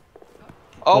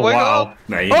 Oh my god!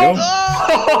 There you go.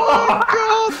 Oh my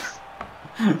god!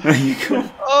 There you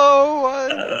go. Oh my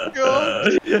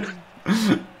god!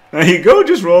 There you go.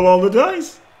 Just roll all the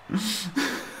dice.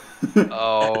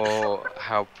 Oh,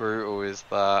 how brutal is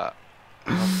that?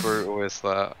 How brutal is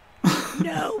that?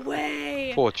 No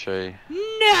way! Poor Tree.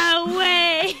 No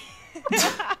way!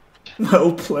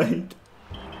 Well played.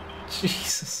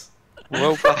 Jesus.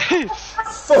 Well played.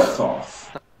 Fuck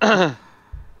off.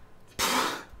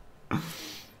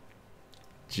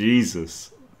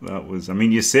 Jesus. That was. I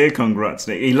mean, you say congrats,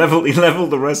 Nick. He leveled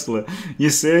the wrestler. You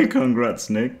say congrats,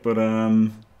 Nick. But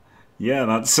yeah,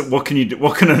 that's what can you do?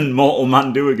 What can a mortal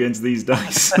man do against these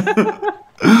dice?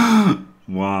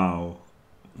 Wow.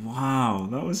 Wow,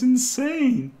 that was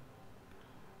insane.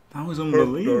 That was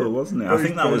unbelievable, wasn't it? I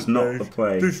think that was not the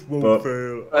play. But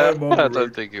I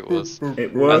don't think it was.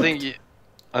 it worked.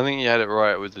 I think you had it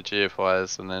right with the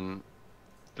GFIs and then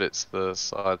blitz the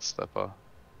sidestepper.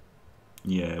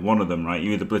 Yeah, one of them, right?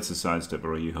 You either blitz the sidestepper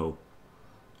or you hope.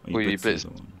 Or Well, you blitz blitz. the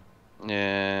other one.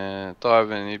 Yeah,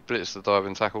 diving. You blitz the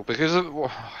diving tackle because If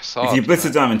you blitz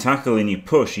the diamond tackle and you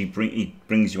push, he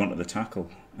brings you onto the tackle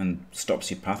and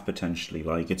stops your path potentially.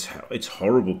 Like it's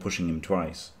horrible pushing him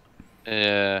twice.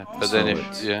 Yeah, but then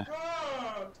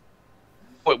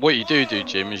what you do,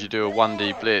 Jim, is you do a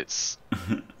 1D blitz,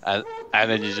 and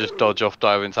then you just dodge off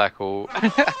diving tackle,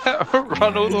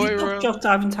 run all the way around. Did he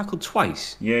diving tackle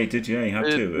twice? Yeah, he did. Yeah, he had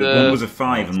to. One was a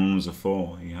 5 and one was a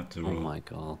 4. He had to. Oh my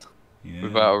god! Yeah.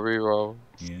 Without a reroll.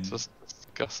 Yeah. It's just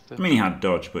disgusting. I mean, he had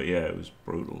dodge, but yeah, it was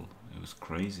brutal. It was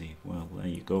crazy. Well, there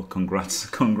you go. Congrats,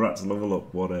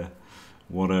 Lovellup.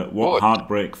 What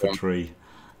heartbreak for Tree.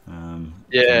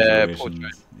 Yeah, poor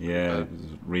Tree. Yeah, it was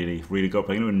really got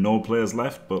back. With no players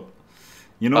left, but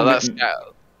you know that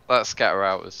scatter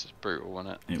out was just brutal,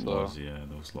 wasn't it? It was. Yeah,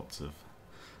 there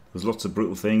there's lots of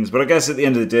brutal things. But I guess at the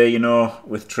end of the day, you know,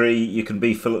 with Tree, you can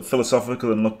be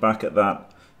philosophical and look back at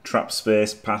that trap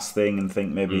space pass thing and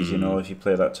think maybe, you know, if you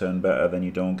play that turn better, then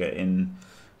you don't get in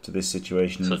to this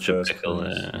situation Such in the a first pickle,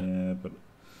 place. yeah. But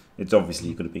it's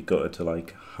obviously going to be gutted to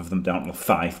like have them down to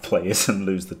 5 players and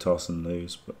lose the toss and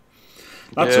lose. But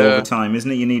that's overtime, isn't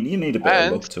it? You need a bit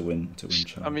of luck to win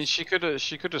charge. I mean, she could have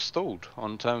stalled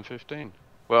on turn 15.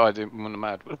 Well, I didn't want to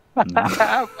mad.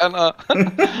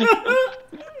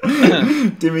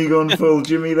 Dimmy going full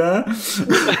Jimmy there.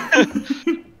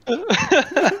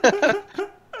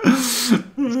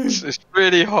 It's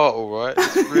really hot, alright?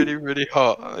 It's really, really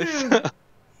hot.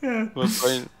 Yeah.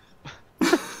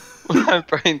 My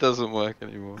brain doesn't work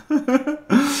anymore.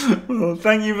 Well,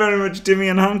 thank you very much, Dimmy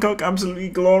and Hankok. Absolutely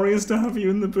glorious to have you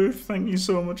in the booth. Thank you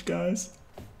so much, guys.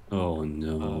 Oh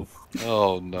no.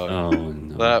 Oh no. Oh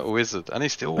no. That wizard. And he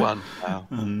still won. Wow.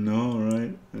 I know,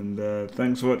 right? And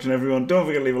thanks for watching, everyone. Don't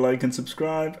forget to leave a like and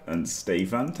subscribe, and stay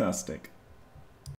fantastic.